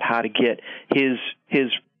talking about how to get his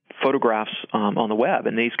photographs on the web,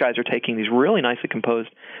 and these guys are taking these really nicely composed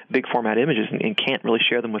big format images and can't really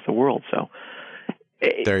share them with the world. So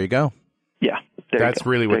there you go. Yeah. That's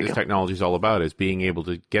really what this technology is all about, is being able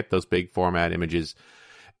to get those big format images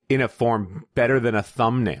in a form better than a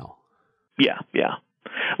thumbnail. Yeah.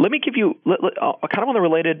 Let me give you kind of on the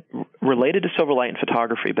related to Silverlight and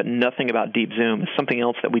photography, but nothing about deep zoom. It's something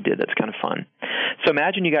else that we did that's kind of fun. So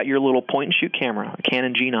imagine you got your little point-and-shoot camera, a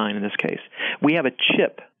Canon G9 in this case. We have a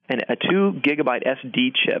chip, a 2 gigabyte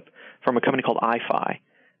SD chip from a company called iFi,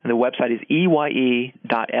 and the website is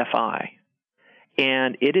eye.fi.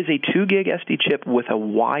 And it is a 2 gig SD chip with a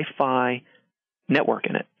Wi-Fi network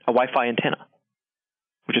in it, a Wi-Fi antenna,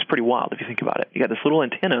 which is pretty wild if you think about it. You got this little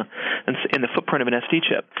antenna in the footprint of an SD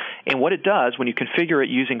chip. And what it does, when you configure it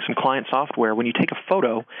using some client software, when you take a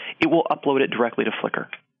photo, it will upload it directly to Flickr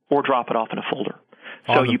or drop it off in a folder.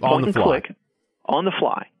 So you point and click on the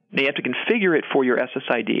fly. Now you have to configure it for your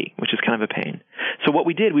SSID, which is kind of a pain. So what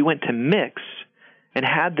we did, we went to Mix and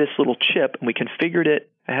had this little chip, and we configured it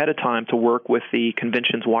ahead of time to work with the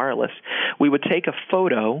convention's wireless. We would take a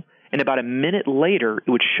photo, and about a minute later, it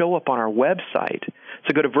would show up on our website.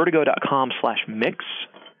 So go to vertigo.com/mix,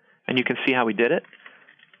 and you can see how we did it.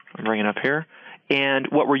 I'm bringing it up here. And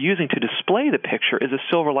what we're using to display the picture is a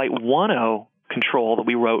Silverlight 1.0 control that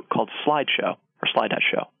we wrote called Slideshow, or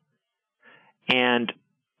Slide.show. And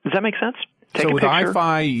does that make sense? So with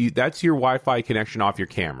Wi-Fi, that's your Wi-Fi connection off your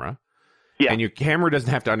camera. Yeah. And your camera doesn't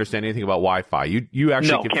have to understand anything about Wi-Fi. You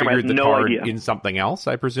actually configured the card in something else,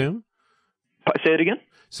 I presume? Say it again?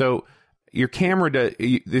 So your camera,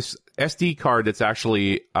 this SD card that's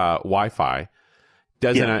actually Wi-Fi,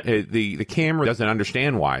 the camera doesn't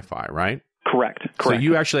understand Wi-Fi, right? Correct. So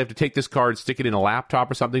you actually have to take this card, stick it in a laptop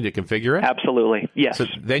or something to configure it? Absolutely, yes. So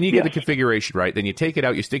then you get the configuration, right? Then you take it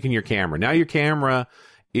out, you stick in your camera. Now your camera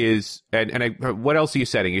is, what else are you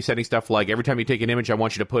setting? You're setting stuff like every time you take an image, I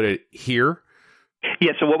want you to put it here?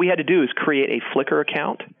 Yeah, so what we had to do is create a Flickr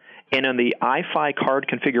account, and on the iFi card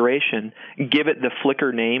configuration, give it the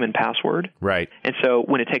Flickr name and password. Right. And so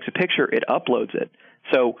when it takes a picture, it uploads it.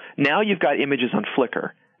 So now you've got images on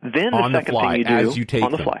Flickr. Then the second thing you do, as you take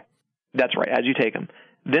on the fly. That's right, as you take them.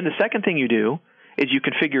 Then the second thing you do is you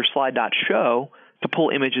configure Slide.show to pull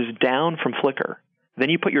images down from Flickr. Then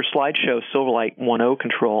you put your Slideshow Silverlight 1.0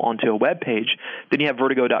 control onto a web page. Then you have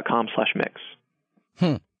vertigo.com/mix.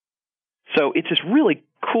 So it's this really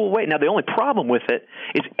cool way. Now, the only problem with it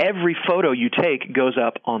is every photo you take goes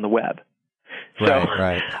up on the web. So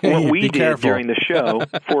right. What we did during the show,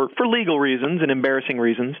 for legal reasons and embarrassing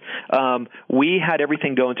reasons, we had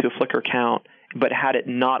everything go into a Flickr account, but had it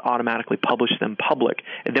not automatically publish them public.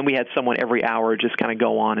 And then we had someone every hour just kind of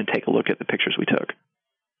go on and take a look at the pictures we took.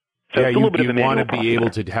 So yeah, it's a little bit of a you want manual to be process able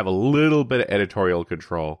there. to have a little bit of editorial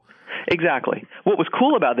control. Exactly. What was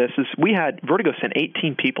cool about this is we had Vertigo sent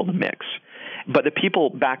 18 people to mix, but the people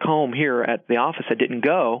back home here at the office that didn't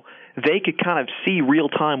go, they could kind of see real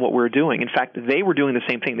time what we were doing. In fact, they were doing the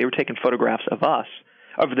same thing. They were taking photographs of us,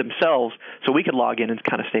 of themselves, so we could log in and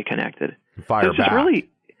kind of stay connected. Fire so back.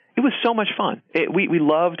 It was so much fun. We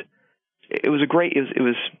loved. It was a great. It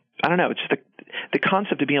was. I don't know. It's just the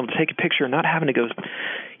concept of being able to take a picture and not having to go,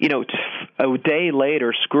 a day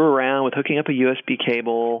later screw around with hooking up a USB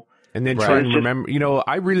cable. And then try and remember,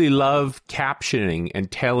 I really love captioning and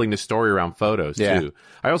telling the story around photos, too.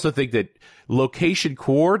 I also think that location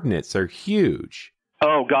coordinates are huge.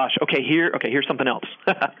 Oh, gosh. Okay, here's something else.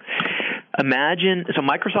 Imagine, so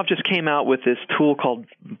Microsoft just came out with this tool called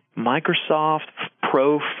Microsoft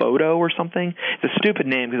Pro Photo or something. It's a stupid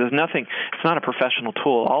name because it's not a professional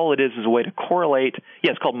tool. All it is a way to correlate.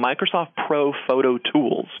 Yeah, it's called Microsoft Pro Photo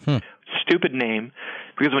Tools. Stupid name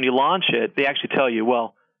because when you launch it, they actually tell you,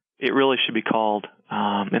 well, it really should be called,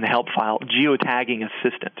 in the help file, Geotagging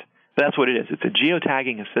Assistant. But that's what it is. It's a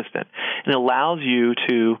geotagging assistant. And it allows you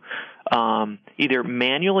to either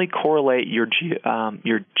manually correlate your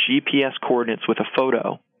GPS coordinates with a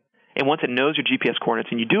photo. And once it knows your GPS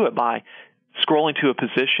coordinates, and you do it by scrolling to a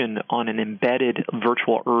position on an embedded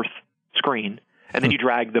virtual Earth screen, and then you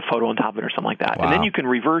drag the photo on top of it or something like that. Wow. And then you can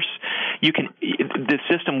reverse, the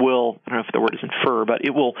system will, I don't know if the word is infer, but it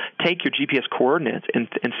will take your GPS coordinates and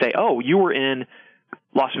say, oh, you were in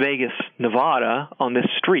Las Vegas, Nevada on this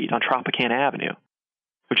street on Tropicana Avenue,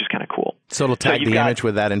 which is kind of cool. So it'll tag the image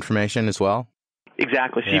with that information as well?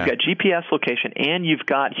 Exactly. So you've got GPS location and you've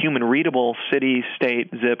got human readable city,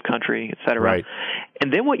 state, zip, country, et cetera. Right.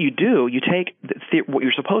 And then what you do, you take what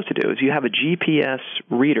you're supposed to do is you have a GPS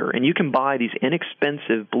reader, and you can buy these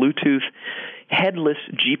inexpensive Bluetooth headless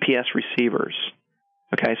GPS receivers.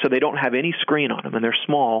 Okay, so they don't have any screen on them and they're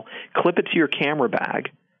small. Clip it to your camera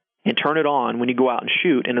bag and turn it on when you go out and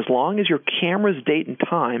shoot. And as long as your camera's date and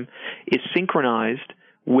time is synchronized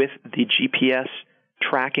with the GPS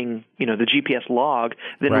tracking, the GPS log,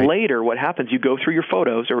 then later what happens, you go through your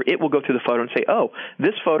photos, or it will go through the photo and say, oh,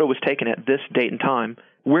 this photo was taken at this date and time.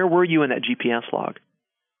 Where were you in that GPS log?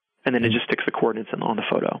 And then it just sticks the coordinates on the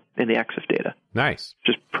photo in the EXIF data. Nice.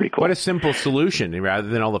 Just pretty cool. What a simple solution rather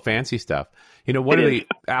than all the fancy stuff. One of the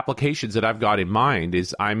applications that I've got in mind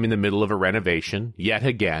is I'm in the middle of a renovation. Yet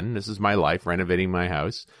again, this is my life, renovating my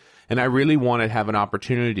house. And I really want to have an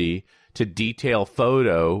opportunity to detail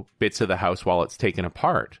photo bits of the house while it's taken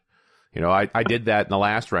apart. I did that in the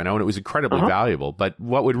last reno, and it was incredibly valuable. But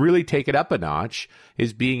what would really take it up a notch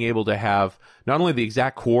is being able to have not only the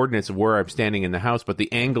exact coordinates of where I'm standing in the house, but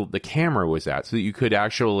the angle the camera was at, so that you could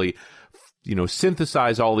actually,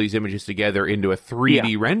 synthesize all these images together into a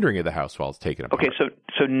 3D rendering of the house while it's taken apart. Okay,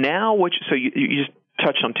 so now you just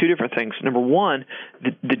touched on two different things. Number one,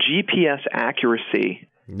 the GPS accuracy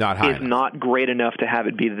is not great enough to have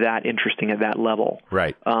it be that interesting at that level.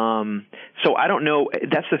 Right. So I don't know.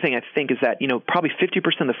 That's the thing I think is that, probably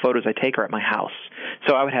 50% of the photos I take are at my house.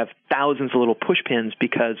 So I would have thousands of little push pins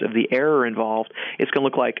because of the error involved. It's going to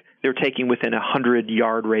look like they're taking within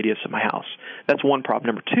 100-yard radius of my house. That's one problem.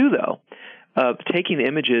 Number two, though, taking the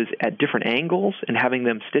images at different angles and having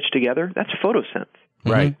them stitched together, that's PhotoSynth.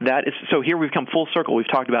 Right. That is, so here we've come full circle. We've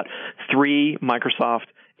talked about 3 Microsoft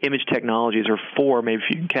image technologies, or 4 maybe if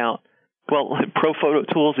you can count. Well, Pro Photo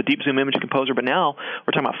Tools, the Deep Zoom Image Composer, but now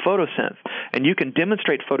we're talking about PhotoSynth. And you can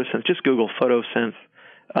demonstrate PhotoSynth. Just Google PhotoSynth.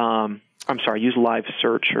 Use Live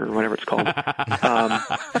Search or whatever it's called.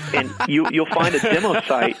 And you'll find a demo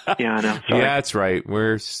site. Yeah, I know. Sorry. Yeah, that's right.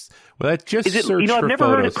 Just search I've for never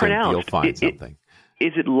heard it PhotoSynth. pronounced. You'll find something.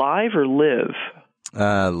 Is it live or live?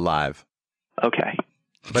 Live. Okay.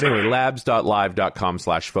 But anyway,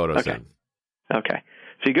 labs.live.com/photosynth. Okay.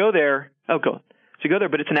 So you go there. Oh, cool. So you go there,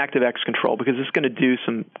 but it's an ActiveX control because it's going to do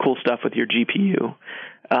some cool stuff with your GPU.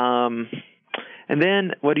 And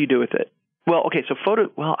then what do you do with it? Well, okay, so I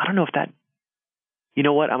don't know if that, you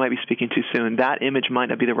know what, I might be speaking too soon. That image might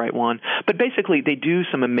not be the right one. But basically, they do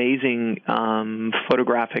some amazing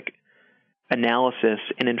photographic analysis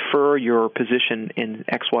and infer your position in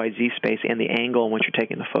XYZ space and the angle in which you're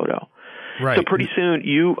taking the photo. Right. So pretty soon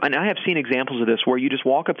and I have seen examples of this where you just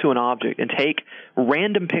walk up to an object and take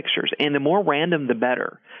random pictures, and the more random the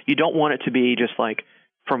better. You don't want it to be just like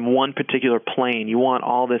from one particular plane. You want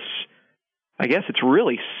all this, I guess it's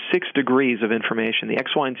really 6 degrees of information, the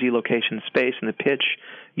X, Y, and Z location, space, and the pitch,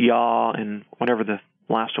 yaw, and whatever the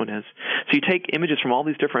last one is. So you take images from all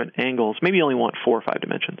these different angles. Maybe you only want 4 or 5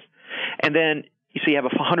 dimensions. And then you have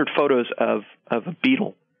 100 photos of a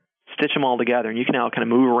beetle. Stitch them all together, and you can now kind of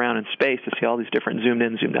move around in space to see all these different zoomed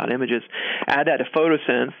in, zoomed out images. Add that to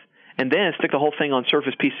PhotoSynth, and then stick the whole thing on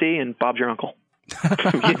Surface PC, and Bob's your uncle.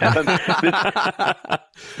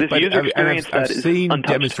 This user experience I've seen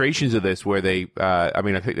untouched. demonstrations of this where they, I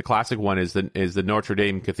think the classic one is the Notre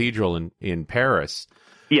Dame Cathedral in Paris,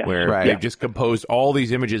 where they've just composed all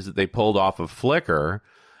these images that they pulled off of Flickr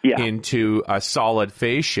into a solid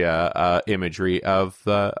fascia imagery of.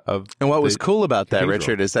 And what was cool about that,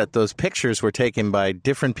 Richard, is that those pictures were taken by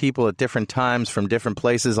different people at different times from different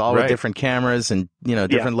places, all with different cameras and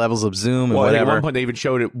different levels of zoom and whatever. At one point, they even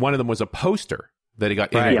showed it. One of them was a poster that it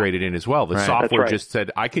got integrated in as well. The software just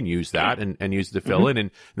said, I can use that and use it to fill in.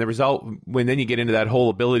 And the result, when then you get into that whole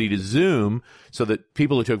ability to zoom, so that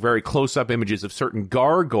people who took very close-up images of certain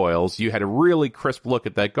gargoyles, you had a really crisp look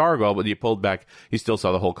at that gargoyle, but you pulled back, you still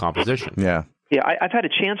saw the whole composition. Yeah. Yeah, I've had a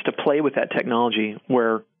chance to play with that technology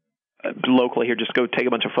where locally here, just go take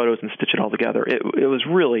a bunch of photos and stitch it all together. It was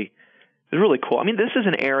really cool. I mean, this is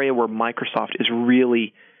an area where Microsoft is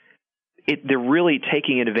really... they're really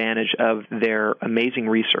taking advantage of their amazing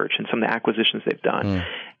research and some of the acquisitions they've done.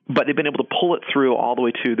 But they've been able to pull it through all the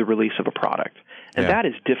way to the release of a product. And that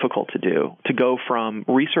is difficult to do, to go from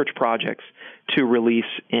research projects to release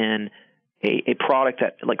in a product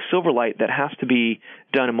that, like Silverlight, that has to be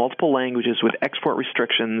done in multiple languages with export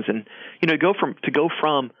restrictions. And, to go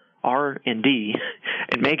from R&D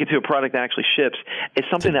and make it to a product that actually ships is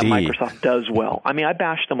something that Microsoft does well. I mean, I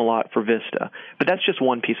bash them a lot for Vista, but that's just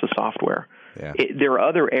one piece of software. Yeah. There are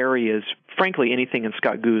other areas, frankly, anything in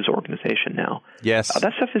Scott Gu's organization now. Yes.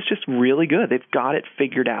 That stuff is just really good. They've got it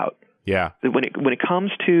figured out. Yeah. When it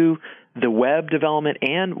comes to the web development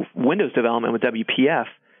and Windows development with WPF,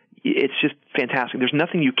 it's just fantastic. There's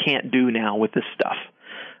nothing you can't do now with this stuff.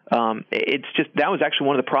 It's just, that was actually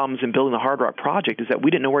one of the problems in building the Hard Rock project, is that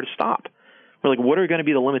we didn't know where to stop. We're like, what are going to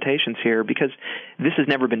be the limitations here? Because this has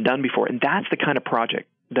never been done before. And that's the kind of project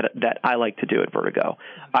that I like to do at Vertigo.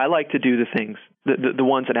 I like to do the things, the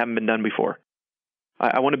ones that haven't been done before.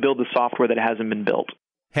 I want to build the software that hasn't been built.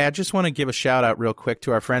 Hey, I just want to give a shout out real quick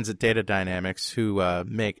to our friends at Data Dynamics who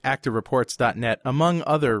make ActiveReports.net, among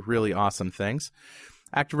other really awesome things.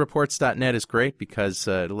 ActiveReports.net is great because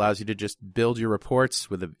it allows you to just build your reports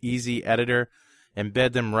with an easy editor,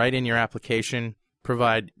 embed them right in your application,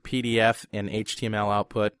 provide PDF and HTML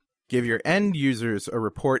output, give your end users a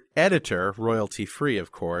report editor, royalty-free,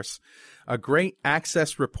 of course, a great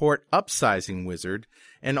Access report upsizing wizard,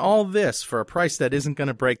 and all this for a price that isn't going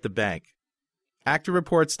to break the bank.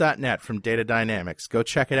 ActiveReports.net from Data Dynamics. Go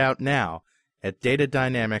check it out now at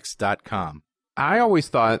datadynamics.com. I always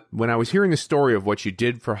thought, when I was hearing the story of what you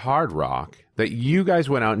did for Hard Rock, that you guys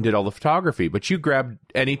went out and did all the photography, but you grabbed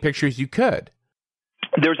any pictures you could.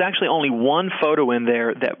 There's actually only one photo in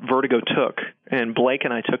there that Vertigo took, and Blake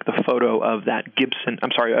and I took the photo of that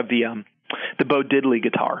of the Bo Diddley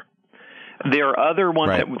guitar. There are other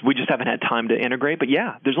ones that we just haven't had time to integrate, but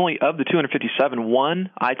yeah, there's only, of the 257, one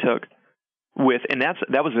I took with, and that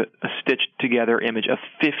was a stitched together image of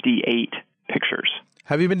 58 pictures.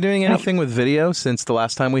 Have you been doing anything with video since the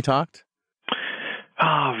last time we talked?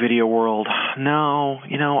 Oh, Video World. No,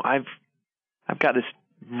 I've got this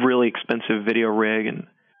really expensive video rig, and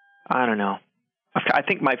I don't know. I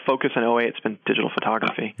think my focus in 08 has been digital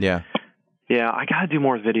photography. Yeah. Yeah, I got to do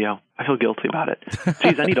more video. I feel guilty about it.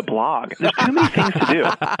 Geez, I need a blog. There's too many things to do.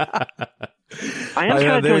 I am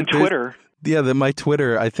kind of doing Twitter. Yeah,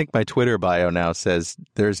 I think my Twitter bio now says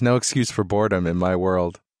there's no excuse for boredom in my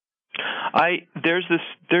world. There's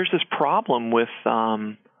this problem with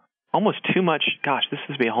almost too much. Gosh, this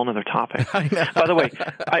is be a whole other topic. By the way,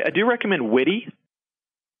 I do recommend Witty.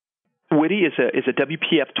 Witty is a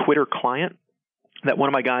WPF Twitter client that one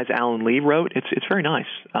of my guys, Alan Lee, wrote. It's very nice.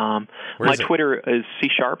 My Twitter is C#,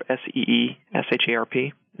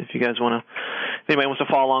 SEESHARP. If you guys want to, if anybody wants to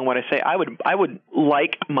follow along what I say, I would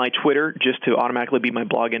like my Twitter just to automatically be my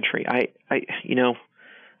blog entry. I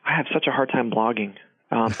have such a hard time blogging.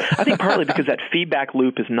 I think partly because that feedback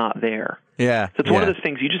loop is not there. Yeah. So it's one of those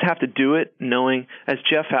things, you just have to do it knowing, as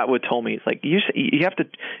Jeff Atwood told me, it's like you have to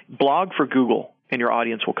blog for Google and your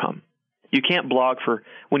audience will come. You can't blog for,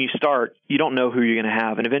 when you start, you don't know who you're going to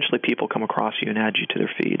have, and eventually people come across you and add you to their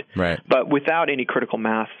feed. Right. But without any critical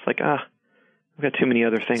mass, it's like, I've got too many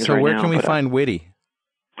other things so right now. So where can we find Witty?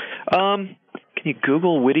 Can you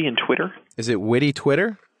Google Witty and Twitter? Is it Witty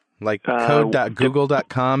Twitter? Like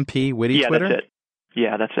code.google.com, Witty Twitter? That's it.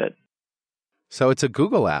 Yeah, that's it. So it's a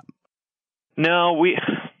Google app. No,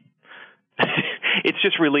 It's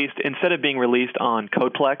just released, instead of being released on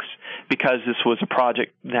Codeplex, because this was a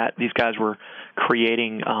project that these guys were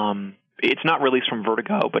creating. It's not released from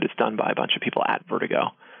Vertigo, but it's done by a bunch of people at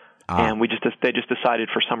Vertigo. And they just decided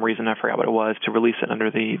for some reason, I forgot what it was, to release it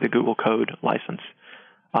under the Google Code license.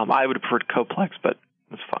 I would have preferred Codeplex, but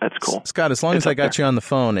it's cool. Scott, as long as I got you on the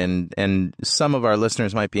phone, and some of our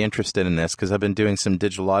listeners might be interested in this, because I've been doing some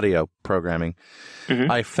digital audio programming.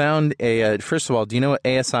 Mm-hmm. I found first of all, do you know what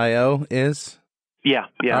ASIO is? Yeah.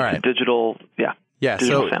 All right. Digital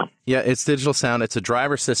sound. Yeah, it's digital sound. It's a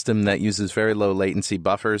driver system that uses very low latency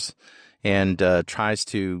buffers and tries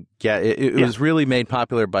to get it. It was really made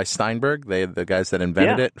popular by Steinberg, the guys that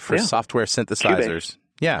invented it, for software synthesizers. Cubase.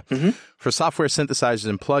 Yeah, for software synthesizers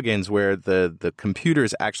and plugins where the computer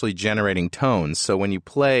is actually generating tones. So when you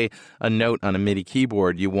play a note on a MIDI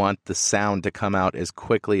keyboard, you want the sound to come out as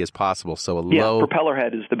quickly as possible. So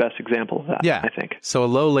Propellerhead is the best example of that, I think. So a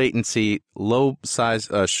low latency, low size,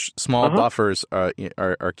 small buffers are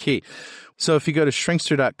key. So if you go to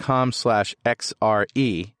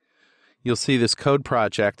shrinkster.com/XRE, you'll see this code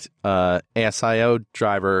project, ASIO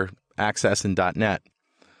driver access in .NET.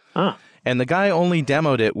 And the guy only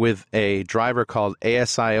demoed it with a driver called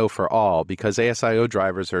ASIO for all, because ASIO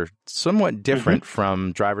drivers are somewhat different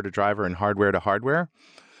from driver to driver and hardware to hardware.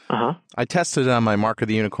 I tested it on my Mark of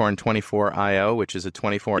the Unicorn 24IO, which is a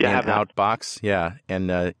 24 in-out box. Yeah,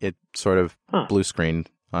 and it sort of blue screened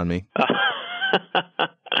on me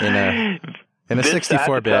in a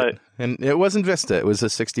 64-bit. And it wasn't Vista. It was a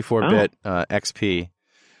 64-bit XP.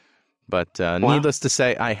 But needless to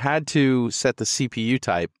say, I had to set the CPU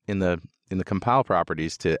type in the compile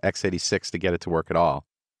properties to x86 to get it to work at all.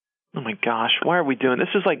 Oh my gosh, why are we doing this?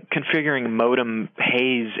 Is like configuring modem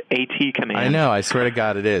haze AT command. I know, I swear to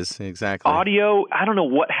God it is. Exactly. Audio, I don't know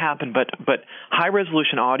what happened, but high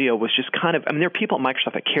resolution audio was just kind of, I mean, there are people at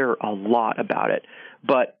Microsoft that care a lot about it,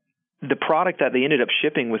 but the product that they ended up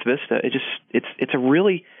shipping with Vista, it's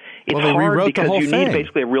hard because you need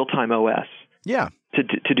basically a real-time OS. Yeah. To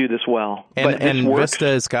do this well, and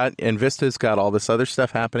Vista's got all this other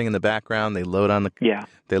stuff happening in the background. They load up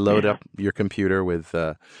your computer with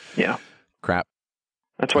crap.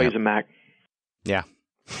 That's why I use a Mac. Yeah,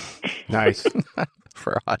 nice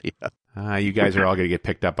for audio. You guys are all going to get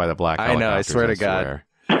picked up by the black helicopters. I know. I swear to God.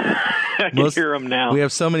 I can hear them now. We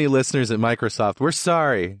have so many listeners at Microsoft. We're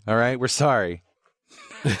sorry. All right, we're sorry.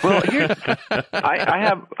 Well, I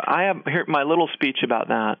have here my little speech about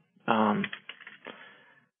that.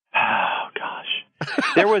 Oh gosh,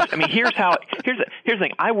 here's the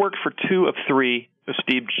thing. I worked for 2 of 3 of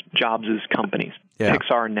Steve Jobs' companies,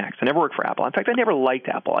 Pixar and Next. I never worked for Apple. In fact, I never liked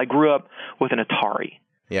Apple. I grew up with an Atari.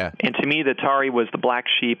 Yeah. And to me, the Atari was the black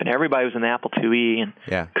sheep, and everybody was in the Apple IIe, and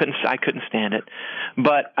I couldn't stand it.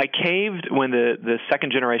 But I caved when the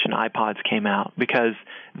second generation iPods came out because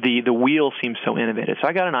the wheel seemed so innovative. So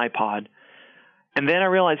I got an iPod. And then I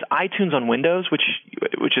realized iTunes on Windows, which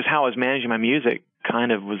is how I was managing my music,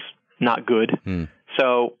 kind of was not good.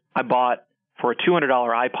 So I bought, for a $200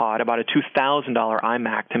 iPod, I bought a $2,000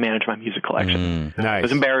 iMac to manage my music collection. Nice. It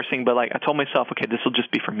was embarrassing, but I told myself, okay, this will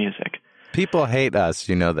just be for music. People hate us,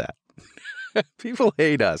 you know that. People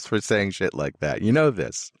hate us for saying shit like that. You know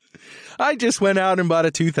this. I just went out and bought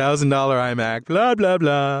a $2,000 iMac, blah, blah,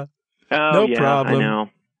 blah. Oh, no problem. I know.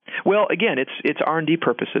 Well, again, it's R&D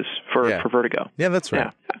purposes for Vertigo. Yeah, that's right.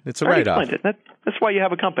 Yeah. It's a write-off. That's why you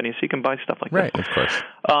have a company, so you can buy stuff like that. Right, of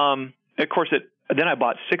course. Then I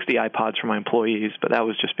bought 60 iPods for my employees, but that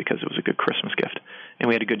was just because it was a good Christmas gift, and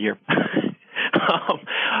we had a good year. That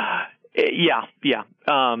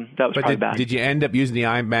was probably bad. Did you end up using the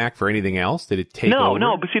iMac for anything else? Did it take over?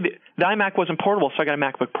 No, but see, the iMac wasn't portable, so I got a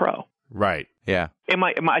MacBook Pro. Right. Yeah. And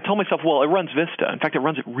I told myself, well, it runs Vista. In fact, it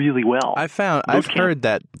runs it really well. I've heard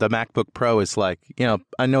that the MacBook Pro is like,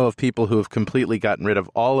 I know of people who have completely gotten rid of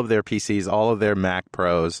all of their PCs, all of their Mac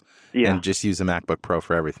Pros, and just use a MacBook Pro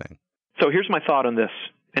for everything. So here's my thought on this,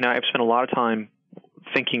 and I've spent a lot of time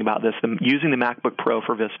thinking about this, using the MacBook Pro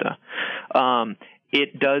for Vista.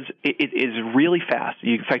 It is really fast.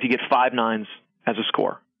 In fact, you get 5 nines as a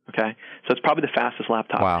score. Okay, so it's probably the fastest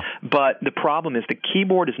laptop. Wow. But the problem is the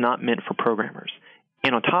keyboard is not meant for programmers.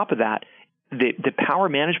 And on top of that, the power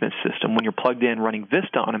management system, when you're plugged in running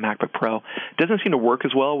Vista on a MacBook Pro, doesn't seem to work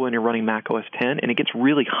as well when you're running Mac OS X, and it gets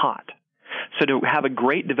really hot. So to have a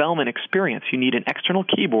great development experience, you need an external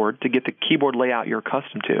keyboard to get the keyboard layout you're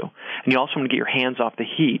accustomed to. And you also want to get your hands off the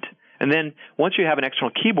heat. And then once you have an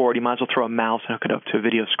external keyboard, you might as well throw a mouse and hook it up to a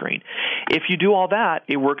video screen. If you do all that,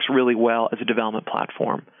 it works really well as a development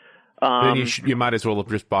platform. Then you might as well have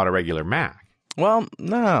just bought a regular Mac. Well,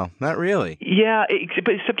 no, not really. Yeah,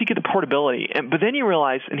 but except you get the portability. But then you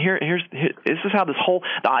realize, and this is how the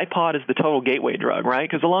iPod is the total gateway drug, right?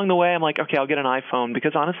 Because along the way, I'm like, okay, I'll get an iPhone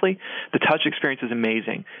because honestly, the touch experience is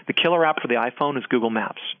amazing. The killer app for the iPhone is Google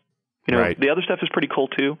Maps. Right. The other stuff is pretty cool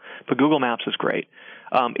too, but Google Maps is great.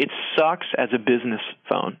 It sucks as a business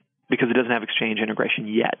phone because it doesn't have Exchange integration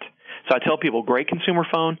yet. So I tell people, great consumer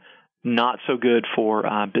phone, not so good for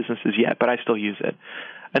businesses yet, but I still use it.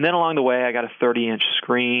 And then along the way, I got a 30-inch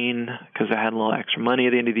screen because I had a little extra money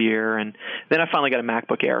at the end of the year. And then I finally got a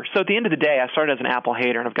MacBook Air. So at the end of the day, I started as an Apple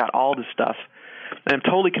hater, and I've got all this stuff. And I'm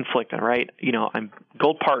totally conflicted, right? I'm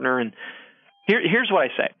gold partner. And here's what I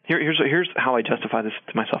say. Here's how I justify this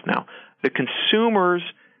to myself now. The consumers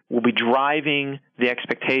will be driving the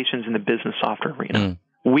expectations in the business software arena.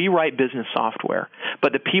 We write business software,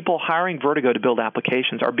 but the people hiring Vertigo to build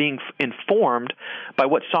applications are being informed by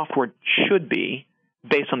what software should be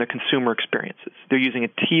based on their consumer experiences. They're using a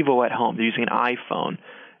TiVo at home. They're using an iPhone.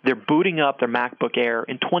 They're booting up their MacBook Air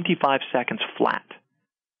in 25 seconds flat.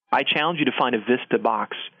 I challenge you to find a Vista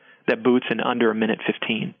box that boots in under a minute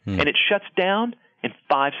 15, and it shuts down in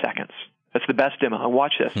 5 seconds. That's the best demo.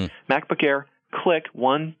 Watch this. MacBook Air, click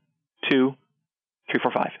 1, 2, 3,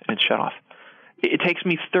 4, 5, and it's shut off. It takes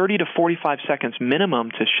me 30 to 45 seconds minimum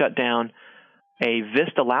to shut down a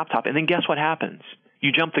Vista laptop, and then guess what happens?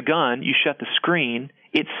 You jump the gun, you shut the screen,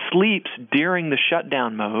 it sleeps during the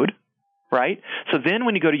shutdown mode, right? So then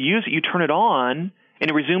when you go to use it, you turn it on, and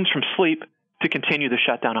it resumes from sleep to continue the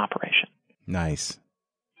shutdown operation. Nice.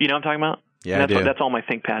 You know what I'm talking about? Yeah, and that's all my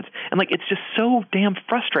ThinkPads. And it's just so damn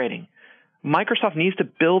frustrating. Microsoft needs to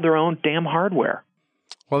build their own damn hardware.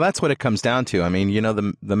 Well, that's what it comes down to. I mean,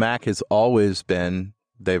 the Mac has always been,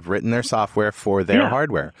 they've written their software for their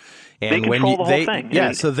hardware. And they control the whole thing.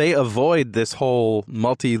 Yeah, so they avoid this whole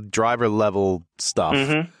multi-driver level stuff.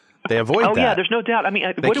 They avoid that. Oh, yeah, there's no doubt. I mean,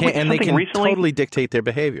 they can totally dictate their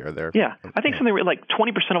behavior. I think something like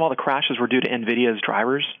 20% of all the crashes were due to NVIDIA's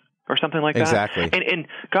drivers or something like that. Exactly. And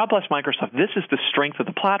God bless Microsoft. This is the strength of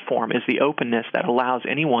the platform, is the openness that allows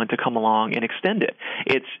anyone to come along and extend it.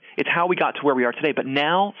 It's how we got to where we are today. But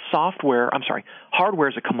now hardware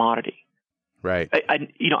is a commodity. Right. I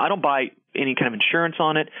don't buy any kind of insurance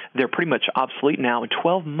on it. They're pretty much obsolete now in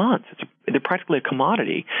 12 months. They're practically a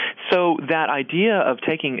commodity. So that idea of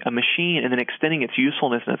taking a machine and then extending its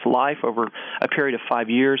usefulness and its life over a period of 5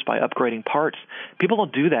 years by upgrading parts, people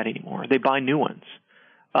don't do that anymore. They buy new ones.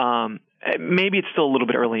 Maybe it's still a little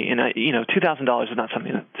bit early, and $2,000 is not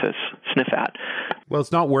something to sniff at. Well,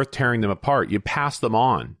 it's not worth tearing them apart. You pass them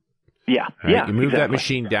on. Yeah, right? Yeah. You move that exactly.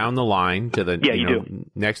 machine down the line to the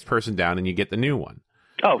next person down, and you get the new one.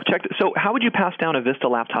 Oh, check. So, how would you pass down a Vista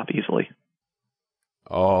laptop easily?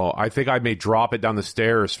 Oh, I think I may drop it down the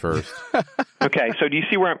stairs first. Okay, so do you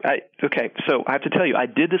see where so I have to tell you, I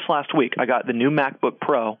did this last week. I got the new MacBook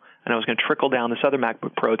Pro, and I was going to trickle down this other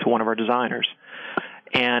MacBook Pro to one of our designers.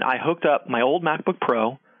 And I hooked up my old MacBook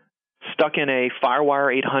Pro, stuck in a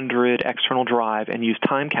FireWire 800 external drive, and used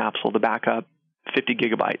Time Capsule to back up 50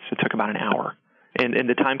 gigabytes. It took about an hour. And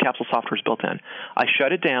the Time Capsule software is built in. I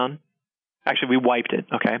shut it down. Actually, we wiped it,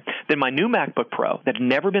 okay? Then my new MacBook Pro that had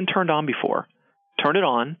never been turned on before, turned it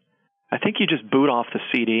on. I think you just boot off the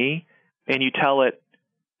CD, and you tell it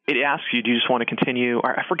asks you, do you just want to continue?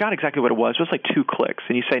 Or I forgot exactly what it was. It was like 2 clicks.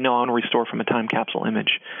 And you say, no, I want to restore from a Time Capsule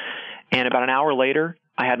image. And about an hour later,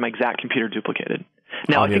 I had my exact computer duplicated.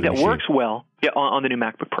 Now, I think that works well on the new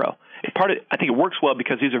MacBook Pro. I think it works well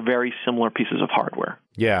because these are very similar pieces of hardware.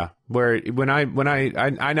 Yeah, where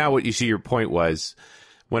I know what you see your point was.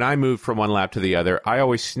 When I moved from one lap to the other, I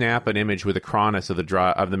always snap an image with Acronis of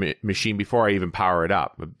the machine before I even power it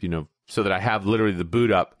up, so that I have literally the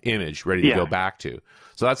boot up image ready to go back to.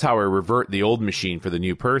 So that's how I revert the old machine for the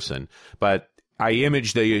new person. But I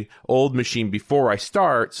image the old machine before I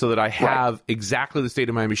start so that I have exactly the state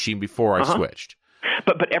of my machine before I switched.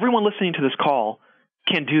 But everyone listening to this call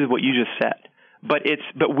can do what you just said. But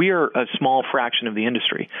we're a small fraction of the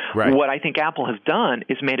industry. Right. What I think Apple has done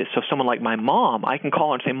is made it so someone like my mom, I can call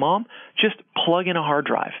her and say, Mom, just plug in a hard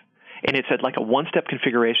drive. And it's like a one-step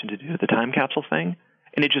configuration to do the Time Capsule thing.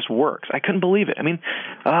 And it just works. I couldn't believe it. I mean,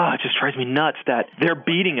 it just drives me nuts that they're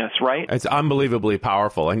beating us, right? It's unbelievably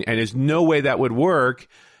powerful. And there's no way that would work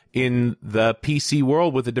in the PC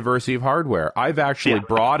world with the diversity of hardware. I've actually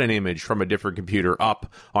brought an image from a different computer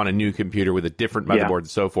up on a new computer with a different motherboard and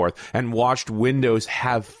so forth, and watched Windows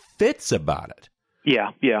have fits about it. Yeah.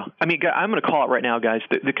 I mean, I'm going to call it right now, guys.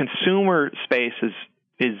 The consumer space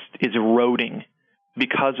is eroding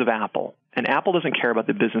because of Apple. And Apple doesn't care about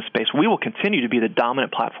the business space. We will continue to be the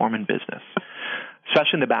dominant platform in business,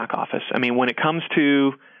 especially in the back office. I mean, when it comes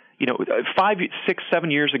to, 5, 6,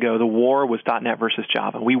 7 years ago, the war was .NET versus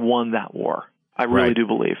Java. We won that war. I really do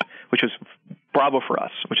believe, which is bravo for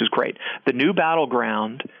us, which is great. The new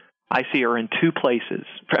battleground I see are in two places.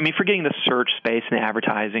 I mean, forgetting the search space and the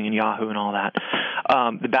advertising and Yahoo and all that.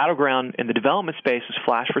 The battleground in the development space is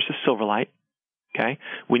Flash versus Silverlight. Okay,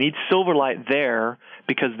 we need Silverlight there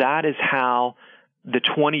because that is how the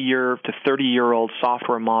 20-year to 30-year-old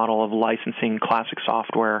software model of licensing classic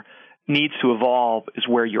software needs to evolve, is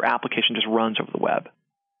where your application just runs over the web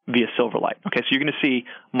via Silverlight. Okay, so you're going to see,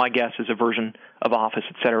 my guess is a version of Office,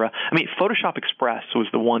 et cetera. I mean, Photoshop Express was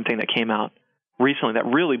the one thing that came out recently that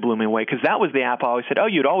really blew me away, because that was the app I always said, oh,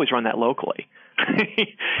 you'd always run that locally.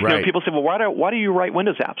 Right. People say, well, why do you write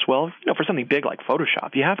Windows apps? Well, for something big like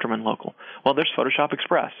Photoshop, you have to run local. Well, there's Photoshop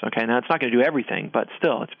Express. Okay, now it's not going to do everything, but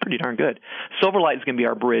still, it's pretty darn good. Silverlight is going to be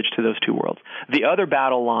our bridge to those two worlds. The other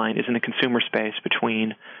battle line is in the consumer space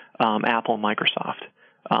between Apple and Microsoft.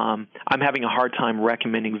 I'm having a hard time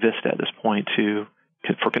recommending Vista at this point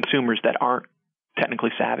for consumers that aren't technically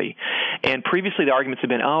savvy. And previously the arguments have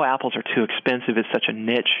been, oh, Apples are too expensive, it's such a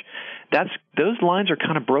niche. Those lines are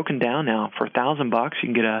kind of broken down now. For $1,000 you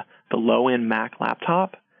can get the low-end Mac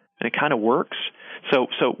laptop, and it kind of works. So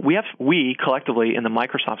we collectively in the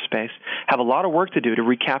Microsoft space have a lot of work to do to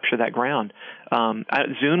recapture that ground.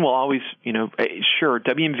 Zune will always, sure,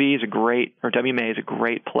 WMA is a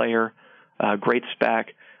great player, great spec.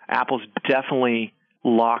 Apple's definitely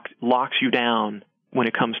locks you down when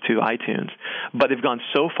it comes to iTunes. But they've gone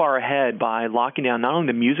so far ahead by locking down not only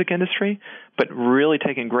the music industry, but really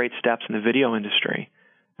taking great steps in the video industry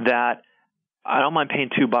that I don't mind paying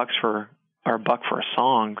 $2 for or $1 for a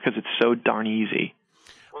song because it's so darn easy.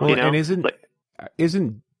 Well, and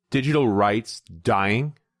isn't digital rights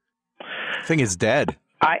dying? I think it's dead.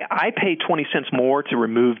 I pay 20 cents more to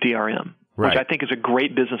remove DRM, which I think is a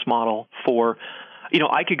great business model for.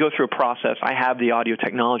 I could go through a process. I have the audio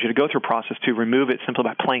technology to go through a process to remove it simply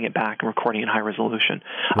by playing it back and recording in high resolution.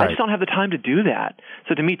 Right. I just don't have the time to do that.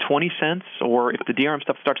 So to me, 20 cents, or if the DRM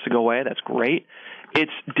stuff starts to go away, that's great.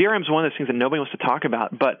 DRM is one of those things that nobody wants to talk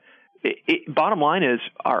about, but bottom line is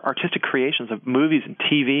our artistic creations of movies and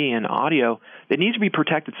TV and audio, it needs to be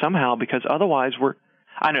protected somehow, because otherwise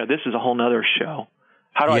I know this is a whole nother show.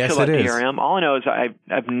 How do I feel about DRM? All I know is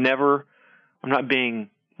I'm not being,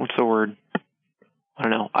 what's the word? I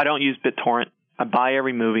don't know. I don't use BitTorrent. I buy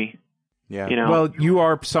every movie. Yeah. Well, you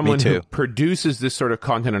are someone who produces this sort of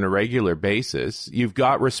content on a regular basis. You've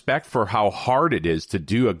got respect for how hard it is to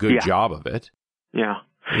do a good job of it. Yeah.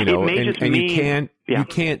 You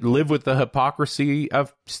can't live with the hypocrisy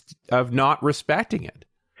of not respecting it.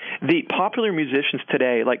 The popular musicians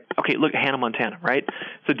today, look, Hannah Montana, right?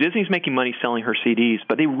 So Disney's making money selling her CDs,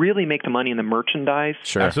 but they really make the money in the merchandise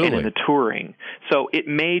and in the touring. So it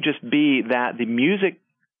may just be that the music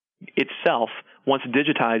itself, once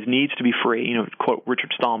digitized, needs to be free. Quote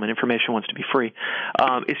Richard Stallman, information wants to be free.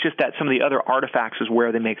 It's just that some of the other artifacts is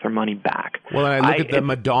where they make their money back. Well, and I look at the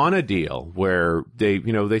Madonna deal where they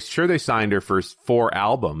signed her for 4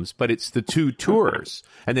 albums, but it's the 2 tours,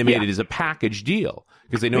 and they made it as a package deal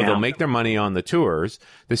because they know they'll make their money on the tours.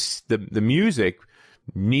 The music.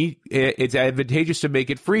 It's advantageous to make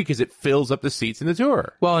it free because it fills up the seats in the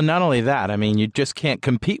tour. Well, and not only that, I mean, you just can't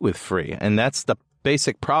compete with free, and that's the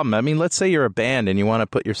basic problem. I mean, let's say you're a band and you want to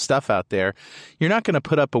put your stuff out there. You're not going to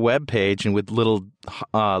put up a web page and with little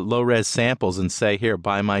low-res samples and say, here,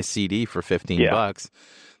 buy my CD for $15.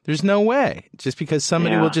 There's no way, just because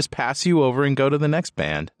somebody will just pass you over and go to the next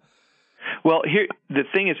band. Well, here the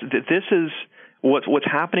thing is that this is what's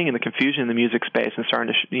happening in the confusion in the music space and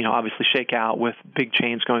starting to obviously shake out with big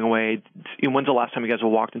chains going away. When's the last time you guys have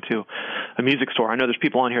walked into a music store? I know there's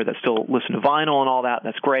people on here that still listen to vinyl and all that.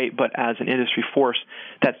 That's great, but as an industry force,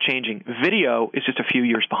 that's changing. Video is just a few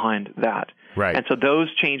years behind that. Right. And so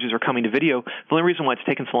those changes are coming to video. The only reason why it's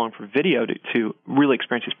taken so long for video to really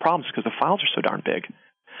experience these problems is because the files are so darn big.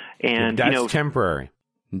 And that's temporary.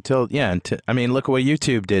 Look at what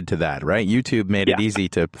YouTube did to that, right? YouTube made it easy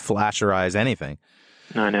to flasherize anything.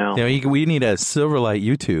 I know. We need a Silverlight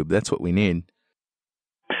YouTube. That's what we need.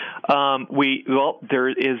 There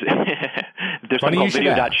is there's something called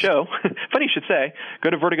video.show. Funny you should say.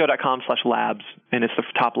 Go to vertigo.com/labs, and it's the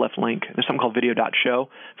top left link. There's something called video.show.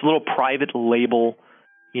 It's a little private label,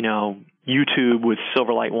 YouTube with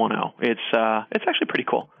Silverlight 1.0. It's actually pretty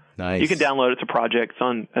cool. Nice. You can download it. It's a project. It's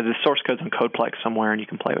on the source code's on Codeplex somewhere, and you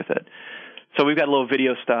can play with it. So we've got a little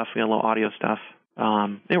video stuff, we got a little audio stuff.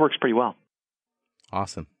 It works pretty well.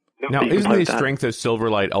 Awesome. Now, isn't the strength of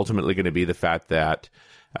Silverlight ultimately going to be the fact that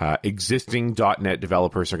existing .NET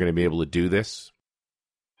developers are going to be able to do this?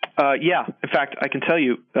 Yeah. In fact, I can tell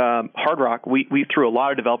you, Hard Rock, we threw a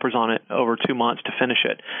lot of developers on it over 2 months to finish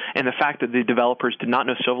it. And the fact that the developers did not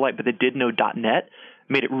know Silverlight, but they did know .NET,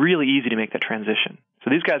 made it really easy to make that transition. So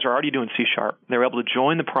these guys are already doing C#. They were able to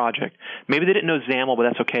join the project. Maybe they didn't know XAML, but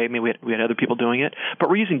that's okay. Maybe we had other people doing it. But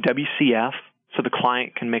we're using WCF, so the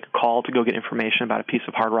client can make a call to go get information about a piece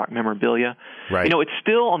of Hard Rock memorabilia. Right. It's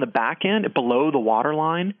still on the back end, below the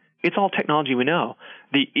waterline. It's all technology we know.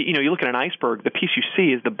 You look at an iceberg, the piece you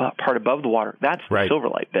see is the part above the water. That's the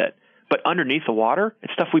Silverlight bit. But underneath the water,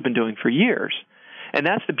 it's stuff we've been doing for years. And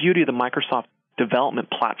that's the beauty of the Microsoft development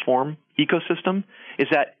platform ecosystem, is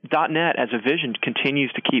that .NET as a vision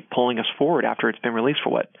continues to keep pulling us forward after it's been released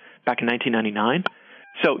back in 1999.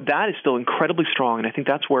 So that is still incredibly strong, and I think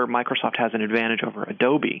that's where Microsoft has an advantage over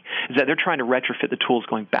Adobe, is that they're trying to retrofit the tools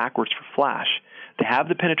going backwards for Flash. They have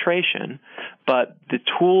the penetration, but the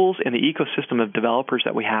tools and the ecosystem of developers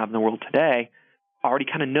that we have in the world today already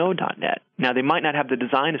kind of know .NET. Now, they might not have the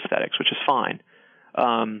design aesthetics, which is fine.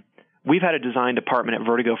 We've had a design department at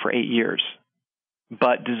Vertigo for 8 years.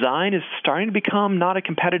 But design is starting to become not a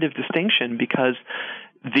competitive distinction because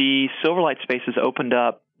the Silverlight space has opened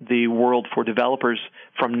up the world for developers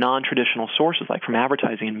from non-traditional sources, like from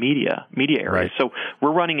advertising and media areas. Right. So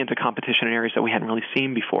we're running into competition in areas that we hadn't really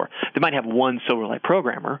seen before. They might have one Silverlight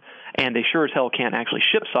programmer, and they sure as hell can't actually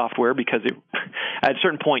ship software because at a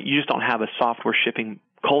certain point you just don't have a software shipping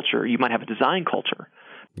culture. You might have a design culture.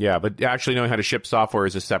 Yeah, but actually knowing how to ship software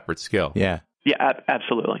is a separate skill. Yeah. Yeah,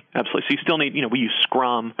 absolutely. So you still need, we use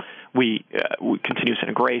Scrum, we continuous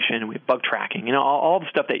integration, we have bug tracking, all the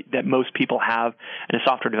stuff that most people have in a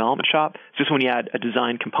software development shop. It's just when you add a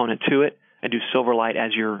design component to it and do Silverlight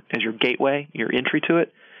as your gateway, your entry to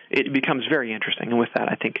it, it becomes very interesting. And with that,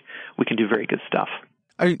 I think we can do very good stuff.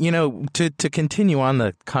 To continue on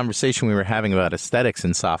the conversation we were having about aesthetics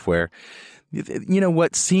in software,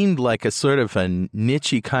 what seemed like a sort of a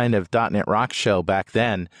niche-y kind of .NET Rock show back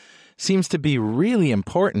then seems to be really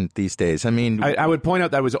important these days. I mean, I would point out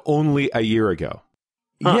that was only a year ago.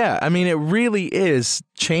 Yeah, I mean, it really is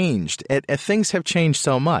changed. Things have changed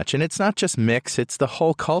so much, and it's not just Mix; it's the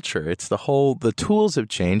whole culture. It's the tools have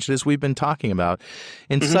changed, as we've been talking about,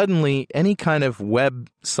 and suddenly any kind of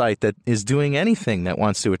website that is doing anything that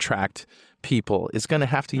wants to attract people is going to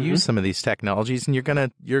have to use some of these technologies, and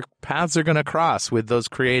your paths are going to cross with those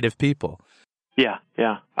creative people. Yeah.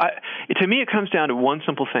 To me, it comes down to one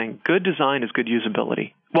simple thing. Good design is good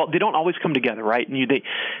usability. Well, they don't always come together, right?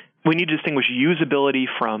 We need to distinguish usability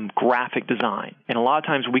from graphic design. And a lot of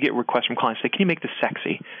times we get requests from clients, say, can you make this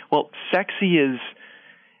sexy? Well, sexy is,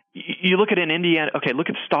 you look at an Indiana, okay, look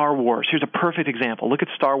at Star Wars. Here's a perfect example. Look at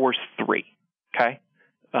Star Wars 3, okay?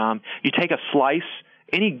 You take a slice,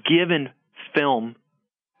 any given film.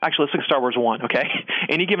 Actually, let's look at Star Wars 1, okay?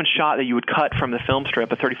 Any given shot that you would cut from the film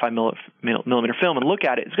strip, a 35 millimeter film, and look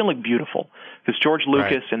at it, it's going to look beautiful. Because George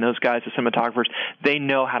Lucas and those guys, the cinematographers, they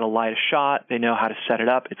know how to light a shot. They know how to set it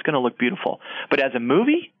up. It's going to look beautiful. But as a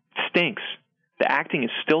movie, it stinks. The acting is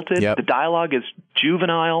stilted. Yep. The dialogue is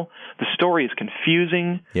juvenile. The story is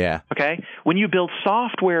confusing. Yeah. Okay? When you build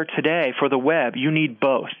software today for the web, you need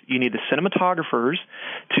both. You need the cinematographers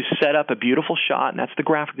to set up a beautiful shot, and that's the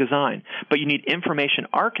graphic design. But you need information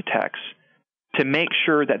architects to make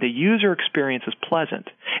sure that the user experience is pleasant.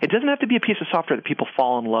 It doesn't have to be a piece of software that people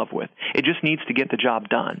fall in love with. It just needs to get the job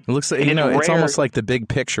done. It looks like, it's almost like the big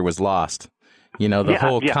picture was lost.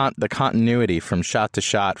 The continuity from shot to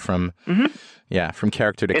shot, from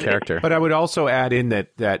character to character. But I would also add in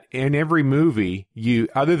that in every movie,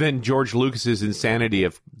 other than George Lucas's insanity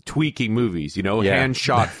of tweaking movies, hand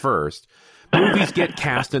shot first, movies get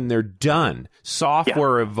cast and they're done.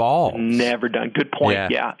 Software evolves. Never done. Good point.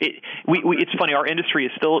 Yeah. It's funny. Our industry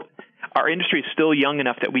is still young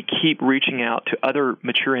enough that we keep reaching out to other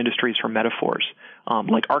mature industries for metaphors,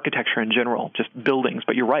 like architecture in general, just buildings.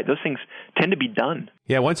 But you're right; those things tend to be done.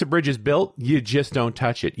 Yeah. Once a bridge is built, you just don't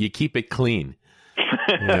touch it. You keep it clean.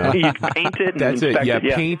 You paint it. That's it. You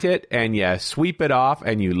Yeah. paint it and you sweep it off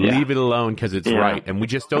and you leave it alone because it's right. And we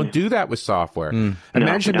just don't do that with software.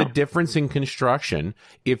 Imagine the difference in construction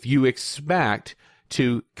if you expect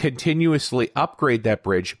to continuously upgrade that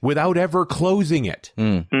bridge without ever closing it.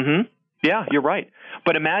 Yeah, you're right.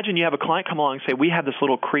 But imagine you have a client come along and say, we have this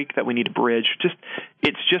little creek that we need to bridge.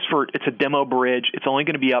 It's a demo bridge. It's only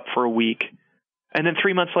going to be up for a week. And then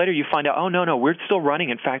 3 months later, you find out, oh, no, we're still running.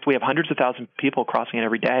 In fact, we have hundreds of thousands of people crossing it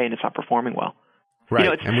every day, and it's not performing well.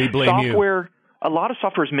 Right, and we blame software. A lot of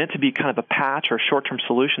software is meant to be kind of a patch or a short-term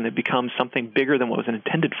solution that becomes something bigger than what was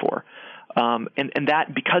intended for. And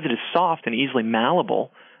that, because it is soft and easily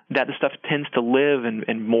malleable, that the stuff tends to live and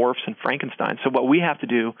morphs and Frankenstein. So what we have to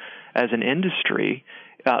do as an industry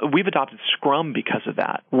We've adopted Scrum because of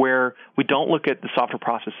that, where we don't look at the software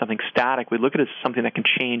process as something static. We look at it as something that can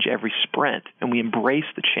change every sprint, and we embrace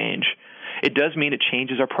the change. It does mean it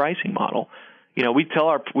changes our pricing model. We tell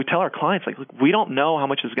our clients, like, look, we don't know how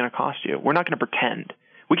much it's going to cost you. We're not going to pretend.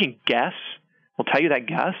 We can guess. We'll tell you that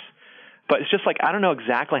guess. But it's just like, I don't know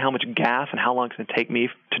exactly how much gas and how long it's going to take me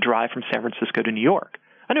to drive from San Francisco to New York.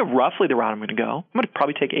 I know roughly the route I'm going to go. I'm going to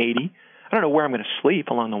probably take 80. I don't know where I'm going to sleep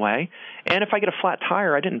along the way. And if I get a flat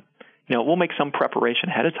tire, we'll make some preparation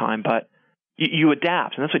ahead of time, but you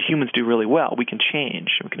adapt. And that's what humans do really well. We can change.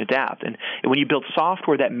 We can adapt. And when you build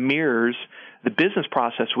software that mirrors the business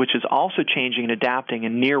process, which is also changing and adapting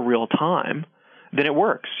in near real time, then it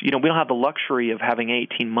works. We don't have the luxury of having an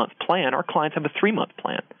 18-month plan. Our clients have a 3-month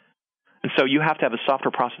plan. And so you have to have a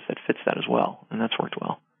software process that fits that as well. And that's worked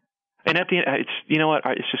well. And at the end,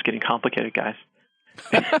 it's just getting complicated, guys.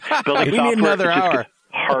 Building we software need another hour.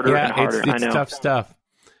 Harder and harder. It's I know. tough stuff.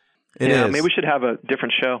 It is. Maybe we should have a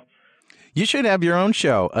different show. You should have your own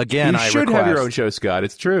show. Again, you should have your own show, Scott.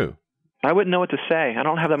 It's true. I wouldn't know what to say. I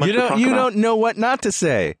don't have that much to talk about. You don't know what not to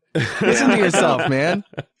say. Listen to yourself, man.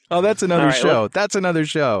 Oh, that's another show. That's another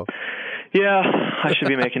show. Yeah, I should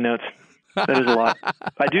be making notes. That is a lot.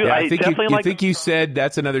 I do. Yeah, I think you said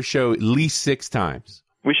that's another show at least 6 times.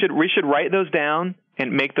 We should write those down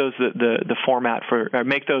and make those the format for, or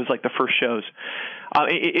make those like the first shows.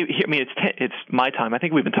 It's my time. I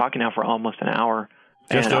think we've been talking now for almost an hour,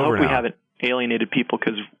 and I hope we haven't alienated people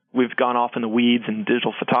because we've gone off in the weeds in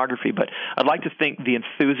digital photography. But I'd like to think the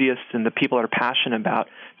enthusiasts and the people that are passionate about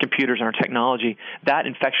computers and our technology, that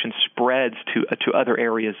infection spreads to other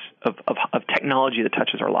areas of technology that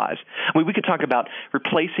touches our lives. We could talk about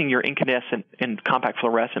replacing your incandescent and compact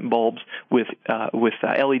fluorescent bulbs with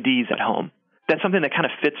LEDs at home. That's something that kind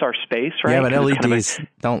of fits our space, right? Yeah, but LEDs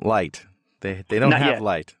don't light. They don't have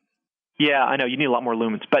light. Yeah, I know. You need a lot more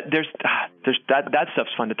lumens. But there's that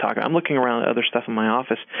stuff's fun to talk about. I'm looking around at other stuff in my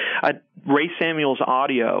office. Ray Samuels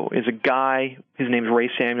Audio is a guy. His name's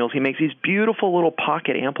Ray Samuels. He makes these beautiful little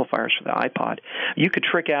pocket amplifiers for the iPod. You could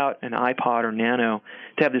trick out an iPod or Nano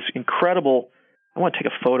to have this incredible, I want to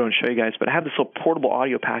take a photo and show you guys, but I have this little portable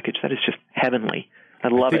audio package that is just heavenly. I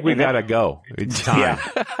love it. We got to go. It's time. Yeah,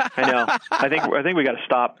 I know. I think we got to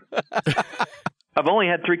stop. I've only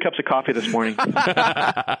had 3 cups of coffee this morning. All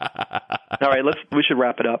right, we should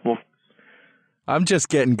wrap it up. I'm just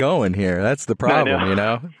getting going here. That's the problem,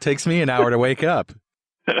 It takes me an hour to wake up.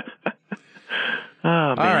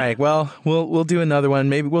 All right, well, we'll do another one.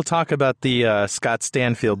 Maybe we'll talk about the Scott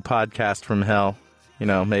Stanfield podcast from hell.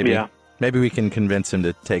 Maybe we can convince him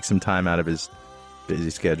to take some time out of his busy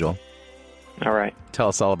schedule. All right. Tell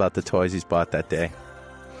us all about the toys he's bought that day.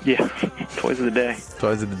 Yeah, toys of the day.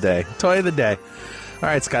 Toys of the day. Toy of the day. All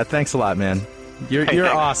right, Scott, thanks a lot, man. You're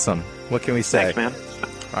awesome. What can we say? Thanks, man.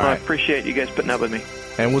 All right. I appreciate you guys putting up with me.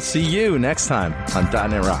 And we'll see you next time on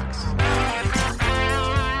 .NET Rocks.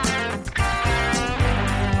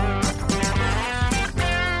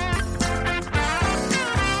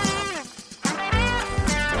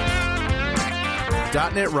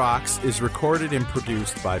 .NET Rocks is recorded and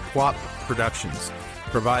produced by PWOP Productions,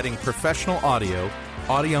 providing professional audio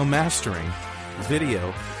mastering,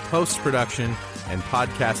 video, post-production, and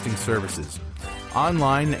podcasting services.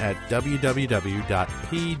 Online at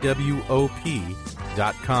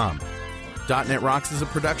www.pwop.com. .NET Rocks is a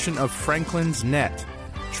production of Franklin's Net,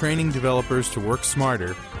 training developers to work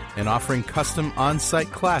smarter and offering custom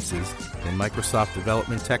on-site classes in Microsoft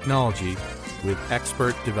development technology with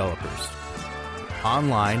expert developers.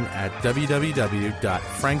 Online at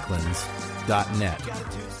www.franklins.net.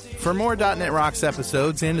 For more .NET Rocks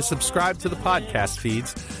episodes and to subscribe to the podcast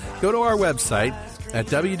feeds, go to our website at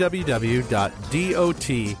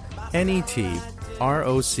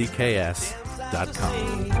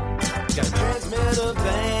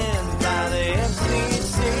www.dotnetrocks.com.